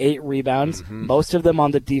with 8 rebounds, most of them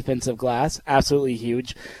on the defensive glass. Absolutely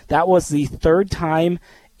huge. That was the fourth time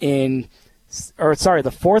in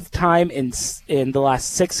the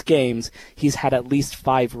last 6 games he's had at least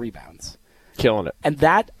 5 rebounds. Killing it. And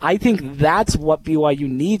I think that's what BYU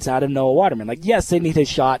needs out of Noah Waterman. Like, yes, they need his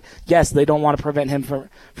shot. Yes, they don't want to prevent him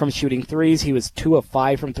from shooting threes. He was 2 of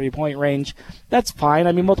 5 from three-point range. That's fine.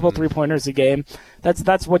 I mean, multiple three-pointers a game.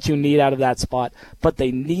 That's what you need out of that spot. But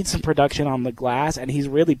they need some production on the glass, and he's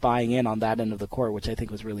really buying in on that end of the court, which I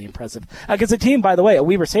think was really impressive. Against a team, by the way, a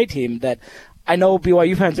Weber State team that I know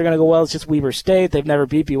BYU fans are going to go, well, it's just Weber State. They've never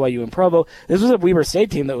beat BYU in Provo. This was a Weber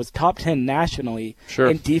State team that was top 10 nationally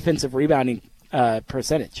in defensive rebounding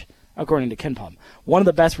percentage, according to KenPom. One of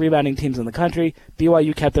the best rebounding teams in the country.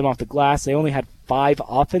 BYU kept them off the glass. They only had 5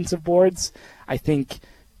 offensive boards. I think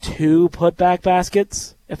 2 putback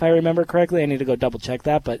baskets if I remember correctly. I need to go double check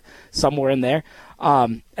that, but somewhere in there.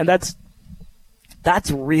 And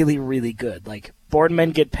that's really, really good. Like,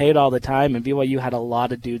 Boardmen get paid all the time, and BYU had a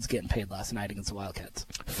lot of dudes getting paid last night against the Wildcats.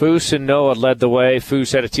 Foose and Noah led the way.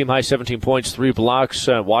 Foose had a team-high 17 points, 3 blocks.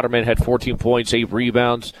 Waterman had 14 points, 8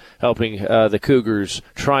 rebounds, helping the Cougars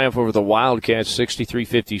triumph over the Wildcats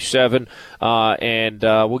 63-57. And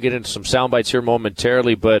we'll get into some sound bites here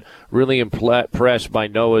momentarily, but really impressed by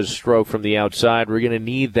Noah's stroke from the outside. We're going to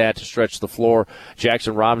need that to stretch the floor.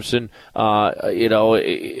 Jackson Robinson,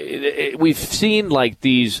 we've seen like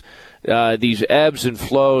these ebbs and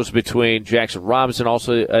flows between Jackson Robinson,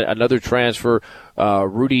 also another transfer,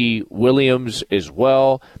 Rudy Williams as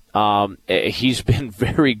well. He's been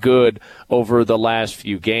very good over the last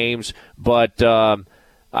few games, but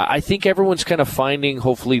I think everyone's kind of finding,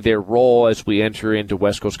 hopefully, their role as we enter into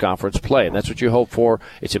West Coast Conference play, and that's what you hope for.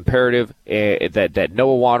 It's imperative that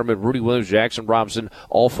Noah Waterman, Rudy Williams, Jackson Robinson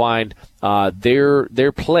all find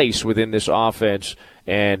their place within this offense.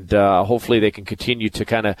 And hopefully they can continue to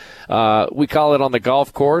kind of, we call it on the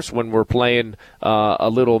golf course when we're playing a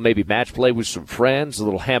little maybe match play with some friends, a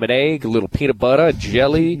little ham and egg, a little peanut butter,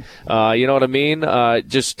 jelly, you know what I mean?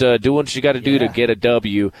 Just do what you got to do to get a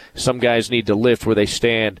W. Some guys need to lift where they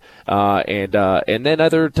stand, and then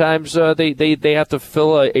other times they have to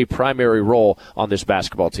fill a primary role on this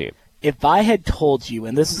basketball team. If I had told you,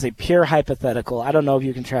 and this is a pure hypothetical, I don't know if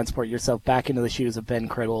you can transport yourself back into the shoes of Ben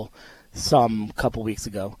Criddle some couple weeks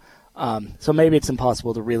ago. So maybe it's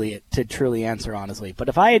impossible to truly answer honestly. But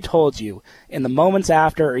if I had told you in the moments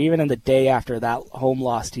after or even in the day after that home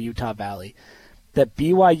loss to Utah Valley that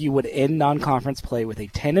BYU would end non-conference play with a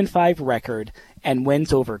 10-5 record and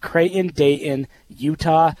wins over Creighton, Dayton,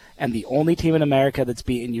 Utah, and the only team in America that's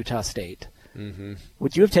beaten Utah State,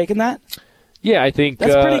 would you have taken that? Yeah, I think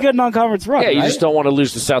that's a pretty good non-conference run. Yeah, you right? just don't want to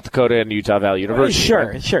lose to South Dakota and Utah Valley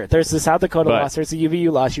University. Sure. There's the South Dakota loss. There's the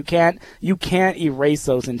UVU loss. You can't erase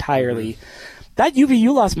those entirely. That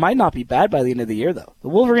UVU loss might not be bad by the end of the year, though. The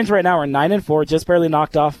Wolverines right now are 9-4, just barely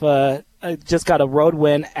knocked off. Just got a road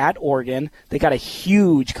win at Oregon. They got a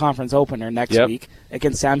huge conference opener next week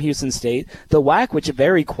against Sam Houston State. The WAC, which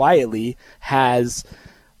very quietly has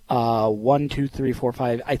 1, 2, 3, 4,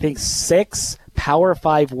 5, I think 6 Power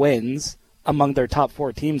 5 wins among their top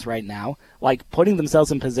 4 teams right now, like putting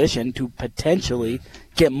themselves in position to potentially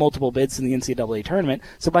get multiple bids in the NCAA tournament.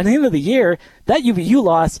 So by the end of the year, that UVU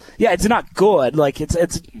loss, it's not good. Like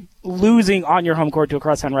it's losing on your home court to a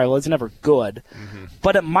crosstown rival. It's never good,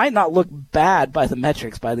 but it might not look bad by the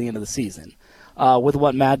metrics by the end of the season. With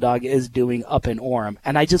what Mad Dog is doing up in Orem.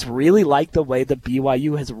 And I just really like the way that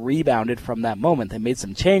BYU has rebounded from that moment. They made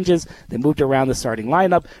some changes. They moved around the starting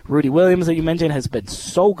lineup. Rudy Williams, that you mentioned, has been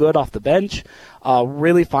so good off the bench,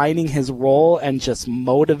 really finding his role and just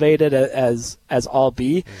motivated as all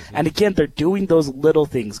be. And again, they're doing those little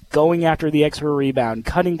things, going after the extra rebound,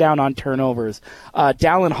 cutting down on turnovers.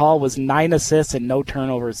 Dallin Hall was 9 assists and no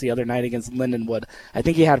turnovers the other night against Lindenwood. I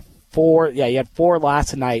think he had 4. Yeah, he had 4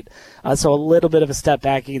 last night. So a little bit of a step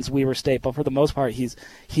back against Weber State, but for the most part, he's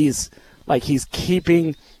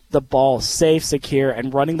keeping the ball safe, secure,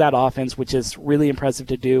 and running that offense, which is really impressive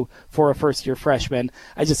to do for a first-year freshman.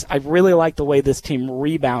 I really like the way this team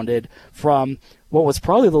rebounded from what was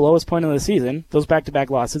probably the lowest point of the season, those back-to-back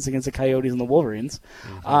losses against the Coyotes and the Wolverines.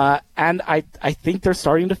 And I think they're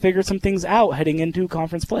starting to figure some things out heading into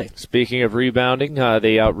conference play. Speaking of rebounding,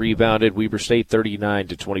 they out-rebounded Weber State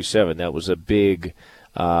 39-27. That was a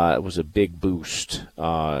big boost,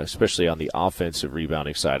 especially on the offensive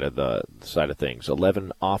rebounding side of things.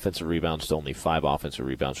 11 offensive rebounds to only 5 offensive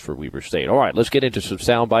rebounds for Weber State. All right, let's get into some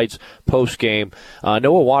sound bites post-game.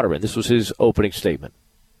 Noah Waterman, this was his opening statement.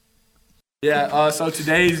 Yeah, so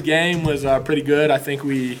today's game was pretty good. I think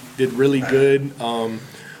we did really good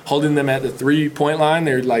holding them at the 3-point line.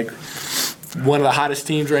 They're like one of the hottest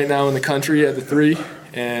teams right now in the country at the 3,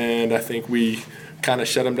 and I think we kind of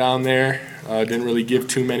shut them down there. Didn't really give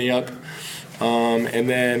too many up. And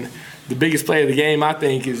then the biggest play of the game, I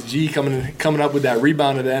think, is G coming up with that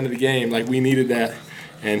rebound at the end of the game. Like, we needed that,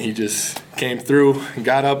 and he just came through and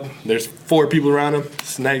got up. There's 4 people around him,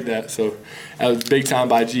 snagged that. So that was big time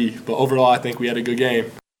by G. But overall, I think we had a good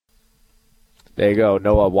game. There you go,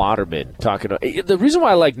 Noah Waterman talking. The reason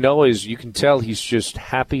why I like Noah is you can tell he's just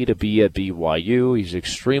happy to be at BYU. He's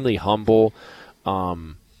extremely humble.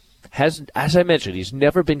 As I mentioned, he's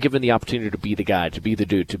never been given the opportunity to be the guy, to be the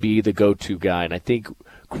dude, to be the go-to guy. And I think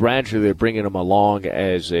gradually they're bringing him along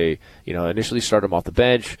as initially start him off the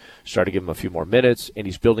bench, start to give him a few more minutes, and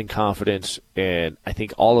he's building confidence. And I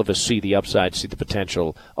think all of us see the upside, see the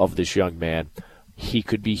potential of this young man. He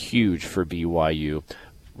could be huge for BYU.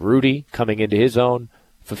 Rudy coming into his own,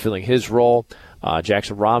 fulfilling his role.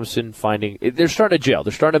 Jackson Robinson they're starting to gel.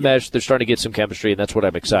 They're starting to mesh. They're starting to get some chemistry, and that's what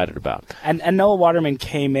I'm excited about. And Noah Waterman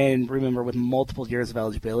came in, remember, with multiple years of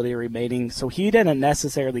eligibility remaining, so he didn't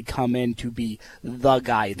necessarily come in to be the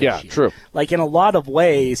guy this year. True. Like, in a lot of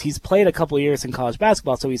ways, he's played a couple years in college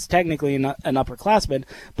basketball, so he's technically an upperclassman,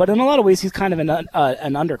 but in a lot of ways, he's kind of an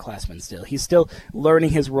underclassman still. He's still learning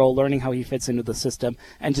his role, learning how he fits into the system,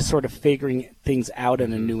 and just sort of figuring things out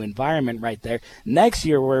in a new environment right there. Next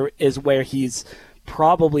year is where he's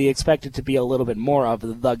probably expected to be a little bit more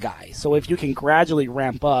of the guy. So if you can gradually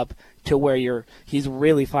ramp up to where he's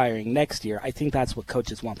really firing next year, I think that's what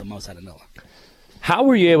coaches want the most out of Noah. How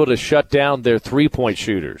were you able to shut down their three-point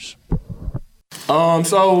shooters?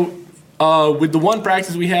 So with the one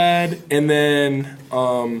practice we had and then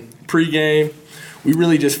pregame, we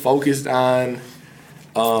really just focused on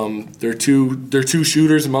their two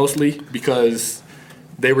shooters mostly because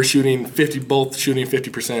they were both shooting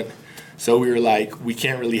 50%. So we were like, we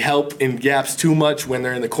can't really help in gaps too much when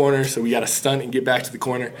they're in the corner, so we got to stunt and get back to the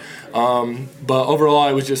corner. But overall,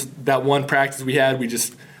 it was just that one practice we had. We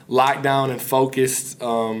just locked down and focused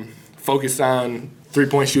on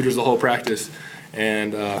three-point shooters the whole practice.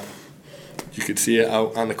 And you could see it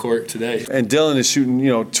out on the court today. And Dylan is shooting,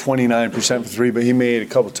 29% for three, but he made a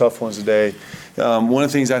couple tough ones today. One of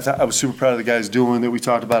the things I thought I was super proud of the guys doing that we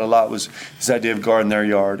talked about a lot was this idea of guarding their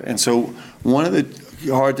yard. And so one of the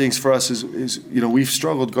hard things for us is we've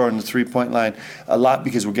struggled guarding the three-point line a lot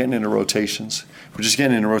because we're getting into rotations. We're just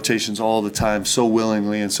getting into rotations all the time so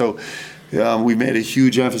willingly. And so we made a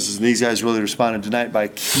huge emphasis, and these guys really responded tonight by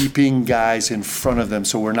keeping guys in front of them.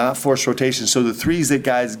 So we're not forced rotations. So the threes that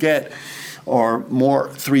guys get are more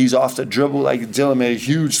threes off the dribble, like Dylan made a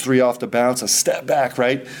huge three off the bounce, a step back,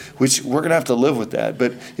 right? Which we're going to have to live with that.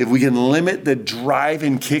 But if we can limit the drive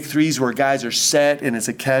and kick threes where guys are set and it's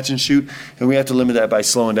a catch and shoot, and we have to limit that by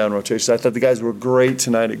slowing down rotations. I thought the guys were great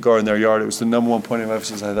tonight at guarding their yard. It was the number one point of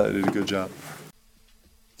emphasis. I thought they did a good job.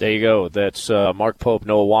 There you go. That's Mark Pope,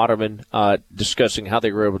 Noah Waterman, discussing how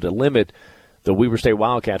they were able to limit the Weber State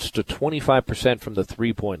Wildcats to 25% from the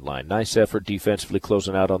three-point line. Nice effort defensively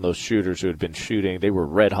closing out on those shooters who had been shooting. They were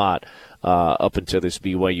red hot up until this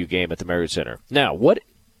BYU game at the Marriott Center. Now, what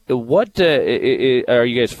are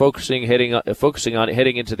you guys focusing on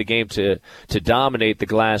heading into the game to dominate the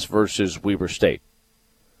glass versus Weber State?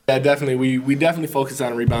 Yeah, definitely. We definitely focus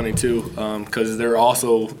on rebounding too, because they're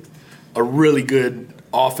also a really good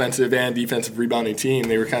offensive and defensive rebounding team.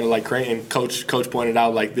 They were kind of like Creighton. Coach pointed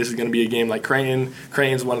out, like, this is going to be a game like Creighton.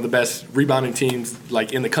 Creighton's one of the best rebounding teams,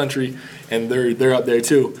 like, in the country, and they're up there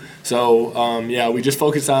too. So, we just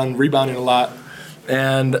focus on rebounding a lot,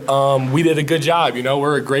 and we did a good job.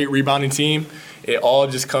 We're a great rebounding team. It all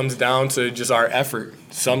just comes down to just our effort.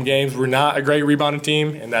 Some games we're not a great rebounding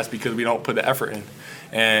team, and that's because we don't put the effort in.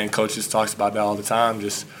 And Coach just talks about that all the time.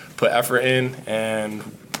 Just put effort in, and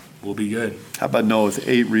we'll be good. How about Noah with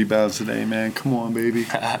 8 rebounds today, man? Come on, baby.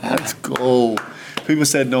 Let's go. People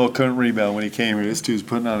said Noah couldn't rebound when he came here. This dude's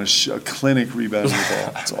putting on a clinic rebounding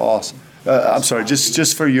the ball. It's awesome. I'm sorry,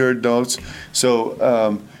 just for your notes.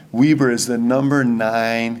 So Weber is the number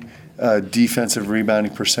 9 defensive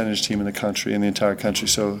rebounding percentage team in the country, in the entire country.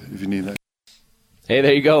 So if you need that. Hey,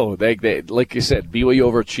 there you go. They, like you said, BYU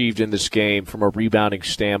overachieved in this game from a rebounding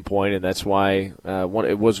standpoint, and that's why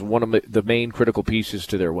it was one of the main critical pieces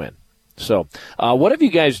to their win. So what have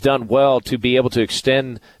you guys done well to be able to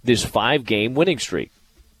extend this 5-game winning streak?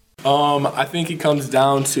 I think it comes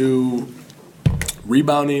down to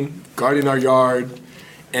rebounding, guarding our yard,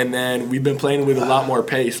 and then we've been playing with a lot more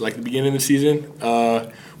pace. Like the beginning of the season,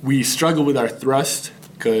 we struggled with our thrust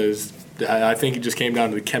because I think it just came down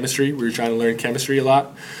to the chemistry. We were trying to learn chemistry a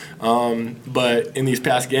lot. But in these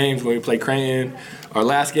past games, when we played Creighton, our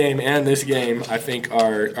last game and this game, I think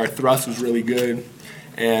our thrust was really good.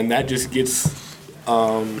 And that just gets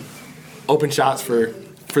open shots for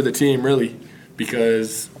the team, really,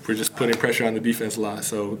 because we're just putting pressure on the defense a lot.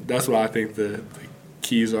 So that's what I think the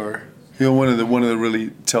keys are. One of the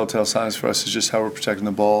really telltale signs for us is just how we're protecting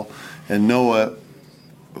the ball. And Noah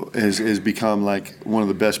has become like one of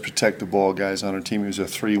the best protect the ball guys on our team. He was a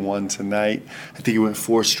 3-1 tonight. I think he went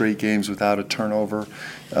 4 straight games without a turnover.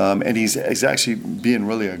 And he's actually being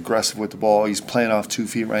really aggressive with the ball. He's playing off 2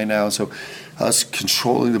 feet right now. So us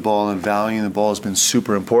controlling the ball and valuing the ball has been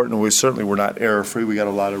super important. We're not error-free. We got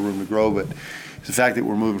a lot of room to grow, but the fact that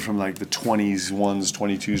we're moving from like the 20s, 1s,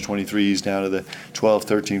 22s, 23s down to the 12,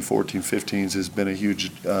 13, 14, 15s has been a huge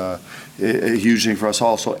thing for us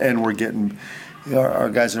also. And we're getting our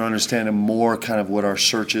guys are understanding more kind of what our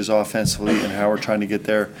search is offensively and how we're trying to get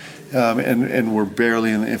there. And we're barely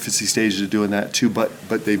in the infancy stages of doing that too, but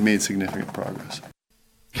they've made significant progress.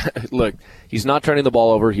 look, he's not turning the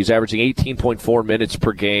ball over. He's averaging 18.4 minutes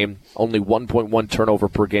per game, only 1.1 turnover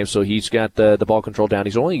per game, so he's got the ball control down.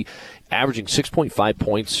 He's only averaging 6.5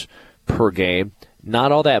 points per game.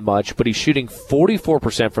 Not all that much, but he's shooting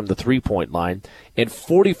 44% from the three-point line and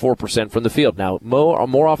 44% from the field. Now,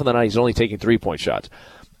 more often than not, he's only taking three-point shots.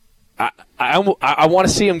 I want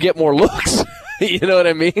to see him get more looks. You know what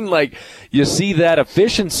I mean? Like, you see that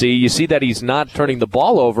efficiency, you see that he's not turning the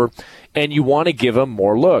ball over, and you want to give him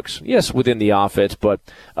more looks. Yes, within the offense, but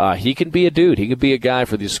he can be a dude. He could be a guy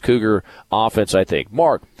for this Cougar offense, I think.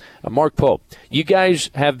 Mark Pope, you guys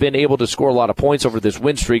have been able to score a lot of points over this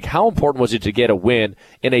win streak. How important was it to get a win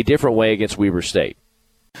in a different way against Weber State?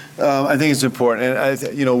 I think it's important,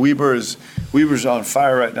 and Weber's on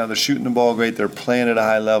fire right now. They're shooting the ball great. They're playing at a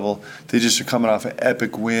high level. They just are coming off an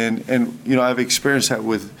epic win, and I've experienced that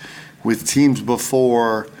with teams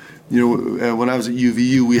before. When I was at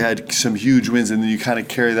UVU, we had some huge wins, and then you kind of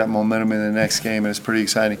carry that momentum in the next game, and it's pretty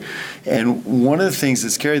exciting. And one of the things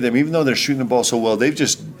that's carried them, even though they're shooting the ball so well, they've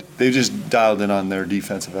just dialed in on their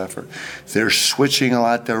defensive effort. They're switching a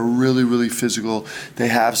lot. They're really, really physical. They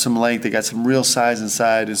have some length. They got some real size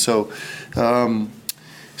inside, and so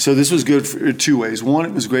this was good for two ways. One,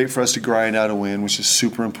 it was great for us to grind out a win, which is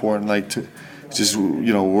super important. Right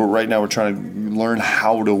now we're trying to learn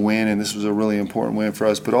how to win, and this was a really important win for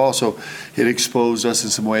us. But also, it exposed us in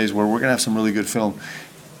some ways where we're going to have some really good film.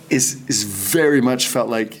 It's very much felt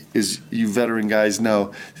like, as you veteran guys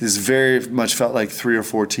know, it's very much felt like 3 or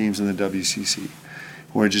 4 teams in the WCC,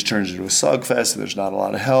 where it just turns into a slugfest, and there's not a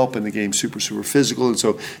lot of help, and the game's super, super physical. And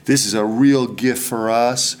so this is a real gift for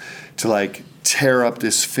us to tear up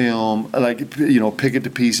this film, pick it to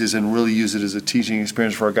pieces and really use it as a teaching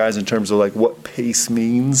experience for our guys in terms of what pace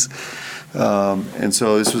means. And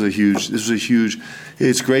so this was a huge.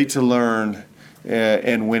 It's great to learn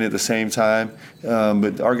and win at the same time.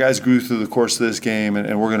 But our guys grew through the course of this game,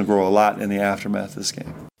 and we're going to grow a lot in the aftermath of this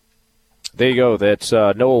game. There you go. That's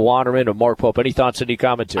Noah Wanderman and Mark Pope. Any thoughts, any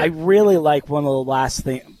commentary? I really like one of the last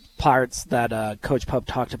parts that Coach Pope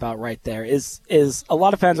talked about right there is a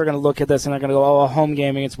lot of fans are going to look at this and they're going to go, a home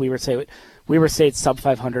game against Weber State. Weber State's sub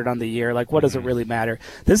 500 on the year. What does it really matter?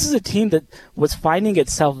 This is a team that was finding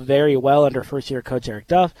itself very well under first-year coach Eric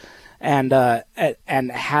Duff, and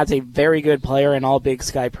has a very good player in all Big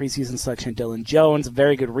Sky preseason selection, Dylan Jones, a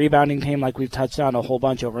very good rebounding team like we've touched on a whole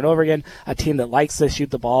bunch over and over again, a team that likes to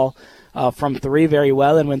shoot the ball from three very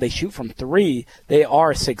well, and when they shoot from three, they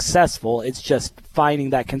are successful. It's just finding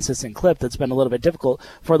that consistent clip that's been a little bit difficult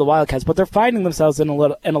for the Wildcats, but they're finding themselves in a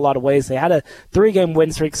lot of ways. They had a 3-game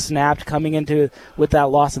win streak snapped coming into with that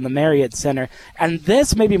loss in the Marriott Center, and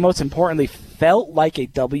this, maybe most importantly, felt like a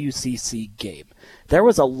WCC game. There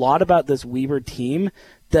was a lot about this Weber team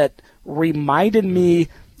that reminded me,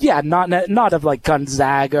 not of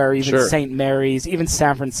Gonzaga or even St. Mary's, even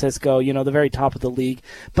San Francisco, the very top of the league,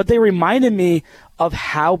 but they reminded me of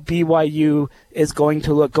how BYU is going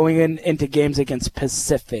to look going into games against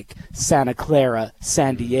Pacific, Santa Clara,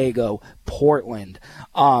 San Diego, Portland.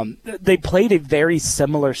 They played a very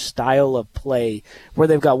similar style of play where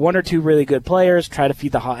they've got 1 or 2 really good players, try to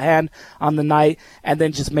feed the hot hand on the night, and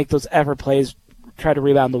then just make those effort plays, try to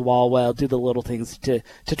rebound the ball well, do the little things to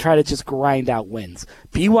try to just grind out wins.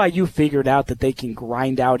 BYU figured out that they can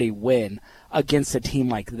grind out a win against a team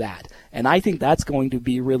like that. And I think that's going to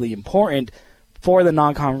be really important for the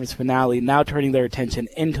non-conference finale, now turning their attention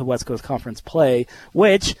into West Coast Conference play,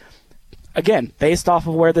 which, again, based off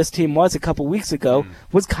of where this team was a couple weeks ago,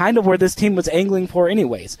 was kind of where this team was angling for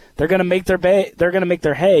anyways. They're going to make their hay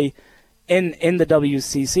in the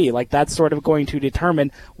WCC. That's sort of going to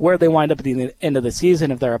determine where they wind up at the end of the season,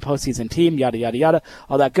 if they're a postseason team, yada, yada, yada,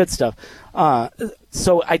 all that good stuff.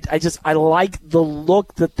 So I like the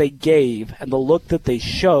look that they gave and the look that they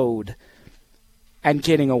showed, and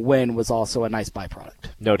getting a win was also a nice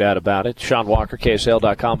byproduct. No doubt about it. Sean Walker,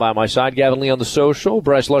 KSL.com by my side. Gavin Lee on the social.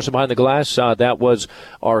 Bryce Larson behind the glass. That was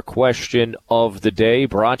our question of the day,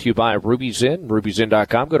 brought to you by Ruby's Inn.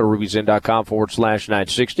 Ruby'sInn.com. Go to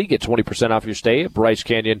Ruby'sInn.com/960. Get 20% off your stay at Bryce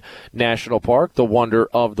Canyon National Park, the wonder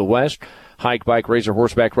of the West. Hike, bike, razor,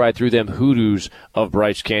 horseback ride through them hoodoos of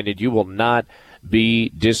Bryce Canyon. You will not be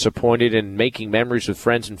disappointed in making memories with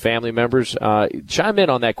friends and family members. Chime in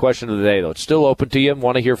on that question of the day, though. It's still open to you.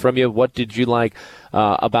 Want to hear from you. What did you like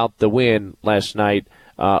about the win last night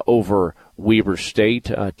over Weber State?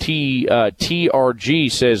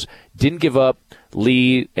 TRG says didn't give up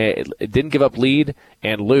lead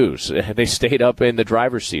and lose. They stayed up in the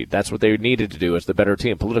driver's seat. That's what they needed to do as the better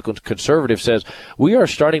team. Political Conservative says we are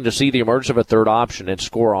starting to see the emergence of a third option and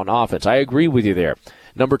score on offense. I agree with you there.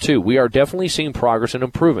 Number 2, we are definitely seeing progress and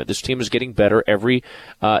improvement. This team is getting better every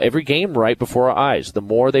game right before our eyes. The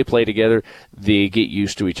more they play together, they get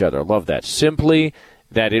used to each other. I love that. Simply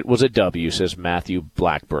that it was a W, says Matthew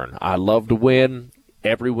Blackburn. I love to win.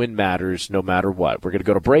 Every win matters no matter what. We're going to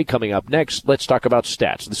go to break. Coming up next, let's talk about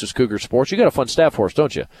stats. This is Cougar Sports. You got a fun stat for us,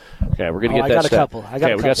 don't you? Okay, we're going to get that I got stat. a couple.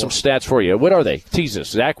 We got some stats for you. What are they? Tease us.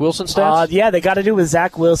 Zach Wilson stats? Yeah, they got to do with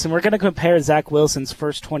Zach Wilson. We're going to compare Zach Wilson's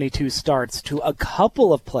first 22 starts to a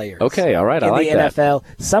couple of players. Okay, all right. I like in that. the NFL.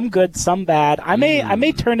 Some good, some bad. I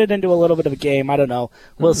may turn it into a little bit of a game. I don't know.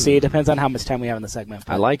 We'll see. It depends on how much time we have in the segment.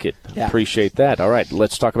 I like it. Yeah. Appreciate that. All right,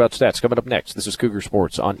 let's talk about stats. Coming up next, this is Cougar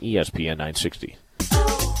Sports on ESPN 960.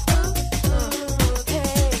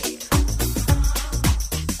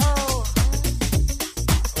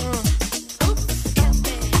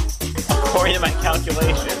 According to my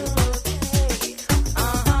calculation.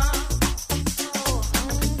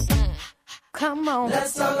 Come on.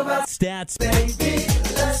 Let's talk about stats, baby.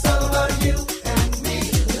 Let's talk about you and me.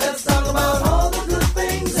 Let's talk about all the good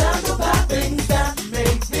things and the bad things that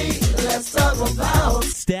make me. Let's talk about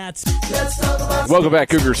stats. Let's talk about Welcome back,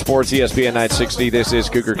 Cougar Sports, ESPN 960. This is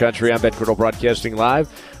Cougar Country. I'm Ben Criddle, broadcasting live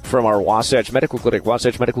from our Wasatch Medical Clinic,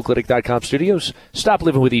 WasatchMedicalClinic.com studios. Stop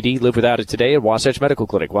living with ED, live without it today at Wasatch Medical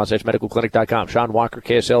Clinic, WasatchMedicalClinic.com. Sean Walker,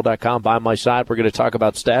 KSL.com. By my side, we're going to talk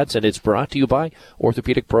about stats, and it's brought to you by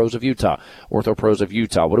Orthopedic Pros of Utah. Ortho Pros of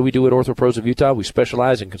Utah. What do we do at Ortho Pros of Utah? We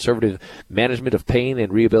specialize in conservative management of pain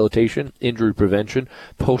and rehabilitation, injury prevention,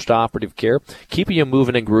 post-operative care, keeping you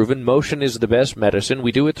moving and grooving. Motion is the best medicine.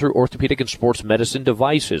 We do it through orthopedic and sports medicine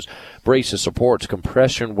devices, braces, supports,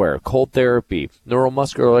 compression wear, cold therapy,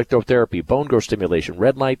 neuromuscular electrotherapy, bone growth stimulation,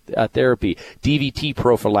 red light therapy, DVT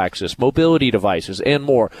prophylaxis, mobility devices, and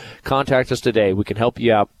more. Contact us today. We can help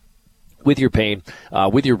you out with your pain,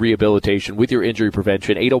 with your rehabilitation, with your injury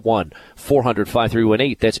prevention.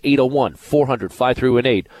 801-400-5318. That's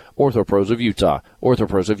 801-400-5318. Orthopros of Utah.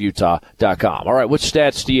 Orthoprosofutah.com. All right, what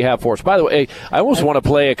stats do you have for us? By the way, I almost want to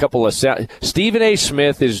play a couple of Stephen A.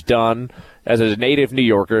 Smith is done. As a native New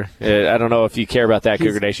Yorker, I don't know if you care about that,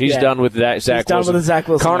 Cougar Nation. He's done with that. Zach done Wilson. with the Zach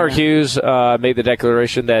Wilson. Connor Hughes made the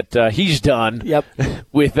declaration that he's done. Yep.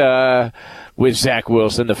 with Zach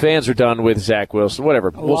Wilson. The fans are done with Zach Wilson. Whatever.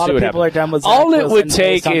 We'll see what happens. Are done with Zach All it Wilson. would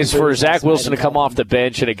take is for Zach Wilson to come off the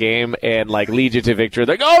bench in a game and lead you to victory.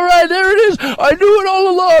 Like, all right, there it is. I knew it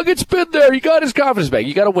all along. It's been there. He got his confidence back.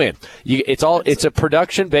 You got to win. It's a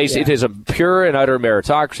production based. Yeah. It is a pure and utter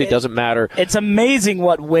meritocracy. It doesn't matter. It's amazing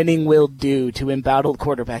what winning will do to embattled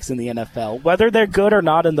quarterbacks in the NFL, whether they're good or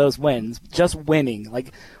not in those wins. Just winning,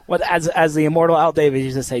 as the immortal Al Davis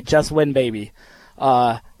used to say, "Just win, baby,"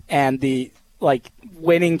 and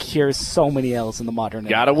winning cures so many L's in the modern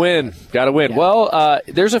era. Gotta win. Yeah. Well,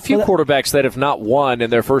 there's a few quarterbacks that have not won in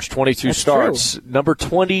their first 22 starts. True. Number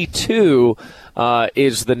 22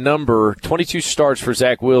 is the number. 22 starts for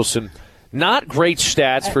Zach Wilson. Not great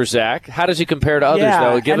stats for Zach. How does he compare to others,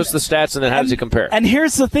 though? Give us the stats, and then how does he compare? And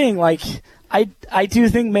here's the thing, I do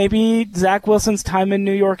think maybe Zach Wilson's time in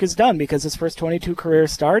New York is done because his first 22 career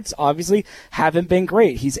starts obviously haven't been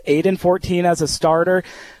great. He's 8-14 as a starter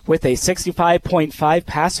with a 65.5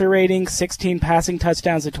 passer rating, 16 passing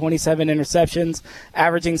touchdowns and 27 interceptions,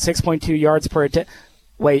 averaging 6.2 yards per attempt.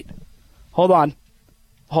 Wait, hold on.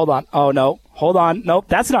 Oh, no. Hold on. Nope,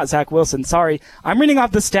 that's not Zach Wilson. Sorry. I'm reading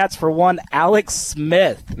off the stats for one Alex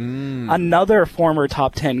Smith, another former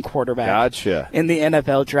top 10 quarterback in the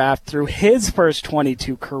NFL draft through his first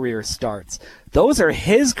 22 career starts. Those are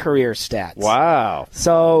his career stats. Wow.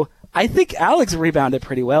 So I think Alex rebounded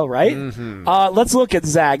pretty well, right? Mm-hmm. Let's look at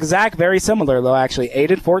Zach. Zach, very similar, though, actually.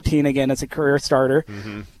 8-14 again as a career starter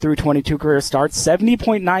through 22 career starts.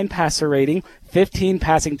 70.9 passer rating, 15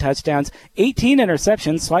 passing touchdowns, 18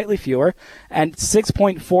 interceptions, slightly fewer, and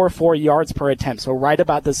 6.44 yards per attempt. So right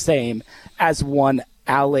about the same as one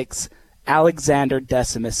Alexander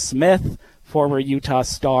Decimus Smith, former Utah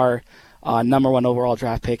star, number 1 overall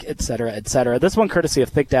draft pick, et cetera, et cetera. This one courtesy of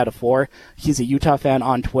Thick Data 4. He's a Utah fan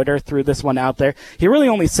on Twitter, threw this one out there. He really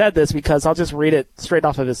only said this because I'll just read it straight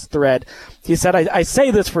off of his thread. He said, I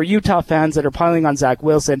say this for Utah fans that are piling on Zach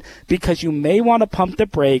Wilson because you may want to pump the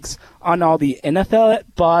brakes on all the NFL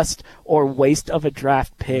bust or waste of a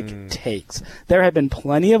draft pick takes. There have been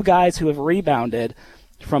plenty of guys who have rebounded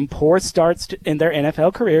from poor starts in their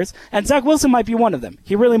NFL careers, and Zach Wilson might be one of them.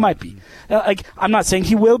 He really might be. I'm not saying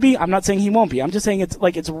he will be. I'm not saying he won't be. I'm just saying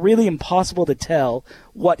it's really impossible to tell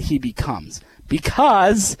what he becomes.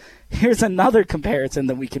 Because here's another comparison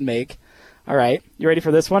that we can make. All right, you ready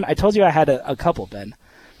for this one? I told you I had a couple, Ben.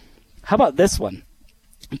 How about this one?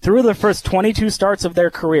 Through the first 22 starts of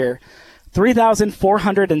their career,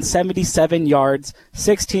 3,477 yards,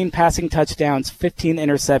 16 passing touchdowns, 15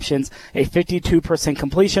 interceptions, a 52%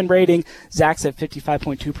 completion rating. Zach's at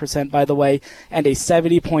 55.2%, by the way, and a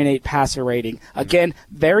 70.8 passer rating. Again,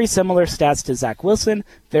 very similar stats to Zach Wilson,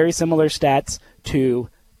 very similar stats to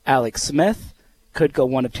Alex Smith. Could go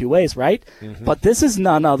one of two ways, right? Mm-hmm. But this is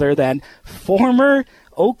none other than former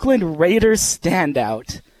Oakland Raiders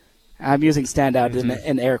standout. I'm using standout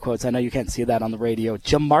in air quotes. I know you can't see that on the radio.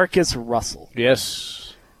 Jamarcus Russell.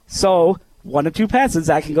 Yes. So one of two paths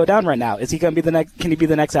Zach can go down right now. Is he going to be the next? Can he be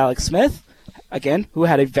the next Alex Smith? Again, who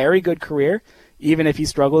had a very good career, even if he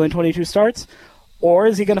struggled in 22 starts, or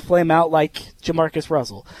is he going to flame out like Jamarcus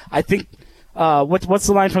Russell? I think. What's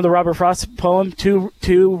the line from the Robert Frost poem? Two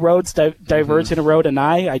roads diverge in a road, and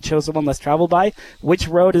I chose the one less traveled by. Which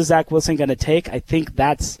road is Zach Wilson going to take? I think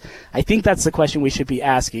that's the question we should be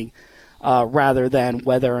asking. Rather than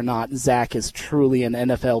whether or not Zach is truly an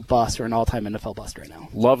NFL bust or an all-time NFL bust right now.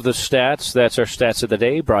 Love the stats. That's our stats of the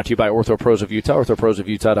day, brought to you by OrthoPros of Utah,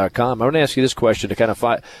 orthoprosofutah.com. I want to ask you this question to kind of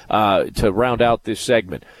to round out this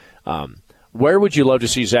segment. Where would you love to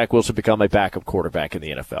see Zach Wilson become a backup quarterback in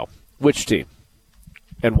the NFL? Which team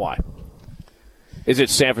and why? Is it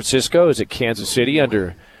San Francisco? Is it Kansas City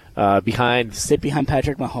behind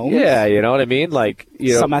Patrick Mahomes? Yeah, you know what I mean?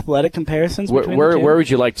 Some athletic comparisons between where the two. Where would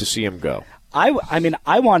you like to see him go? I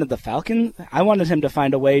wanted the Falcons. I wanted him to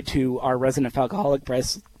find a way to our resident Falcoholic,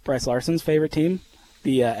 Bryce Larson's favorite team,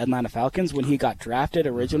 the Atlanta Falcons, when he got drafted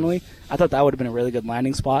originally. I thought that would have been a really good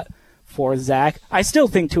landing spot for Zach. I still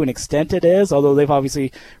think to an extent it is, although they've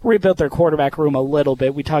obviously rebuilt their quarterback room a little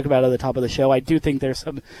bit. We talked about it at the top of the show. I do think there's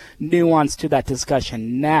some nuance to that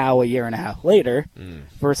discussion now, a year and a half later,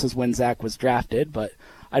 versus when Zach was drafted, but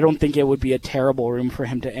I don't think it would be a terrible room for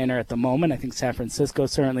him to enter at the moment. I think San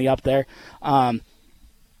Francisco's certainly up there. I'm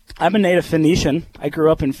a native Phoenician. I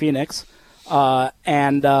grew up in Phoenix,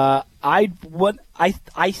 and I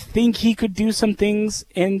think he could do some things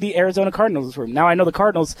in the Arizona Cardinals room. Now, I know the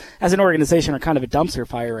Cardinals, as an organization, are kind of a dumpster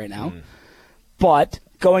fire right now. But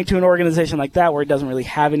going to an organization like that where it doesn't really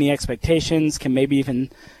have any expectations, can maybe even,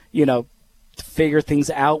 figure things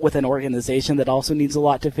out with an organization that also needs a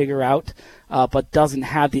lot to figure out, but doesn't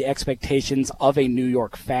have the expectations of a New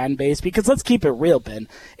York fan base. Because let's keep it real, Ben.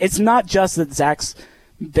 It's not just that Zach's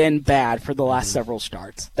been bad for the last several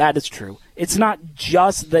starts. That is true. It's not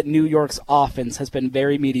just that New York's offense has been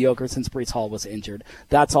very mediocre since Breece Hall was injured.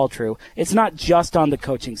 That's all true. It's not just on the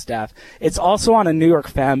coaching staff. It's also on a New York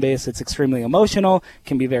fan base that's extremely emotional,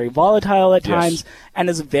 can be very volatile at times, and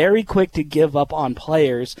is very quick to give up on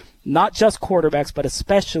players, not just quarterbacks, but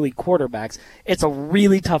especially quarterbacks. It's a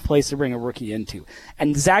really tough place to bring a rookie into.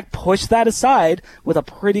 And Zach pushed that aside with a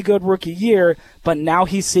pretty good rookie year, but now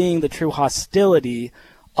he's seeing the true hostility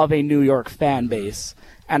of a New York fan base.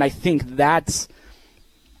 And I think that's,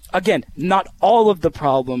 again, not all of the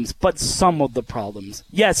problems, but some of the problems.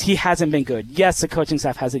 Yes, he hasn't been good. Yes, the coaching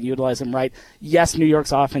staff hasn't utilized him right. Yes, New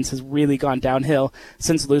York's offense has really gone downhill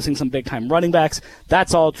since losing some big-time running backs.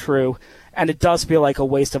 That's all true. And it does feel like a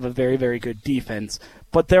waste of a very, very good defense.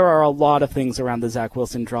 But there are a lot of things around the Zach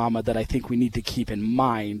Wilson drama that I think we need to keep in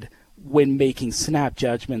mind when making snap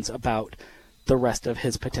judgments about the rest of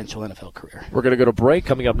his potential NFL career. We're going to go to break.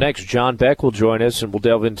 Coming up next, John Beck will join us, and we'll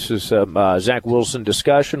delve into some Zach Wilson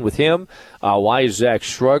discussion with him. Why is Zach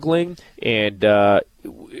struggling? And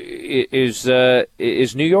is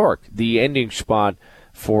New York the ending spot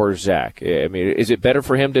for Zach? I mean, is it better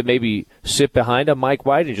for him to maybe sit behind a Mike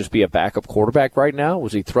White and just be a backup quarterback right now?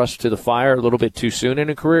 Was he thrust to the fire a little bit too soon in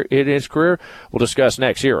his career? We'll discuss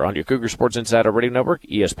next here on your Cougar Sports Insider Radio Network,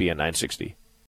 ESPN 960.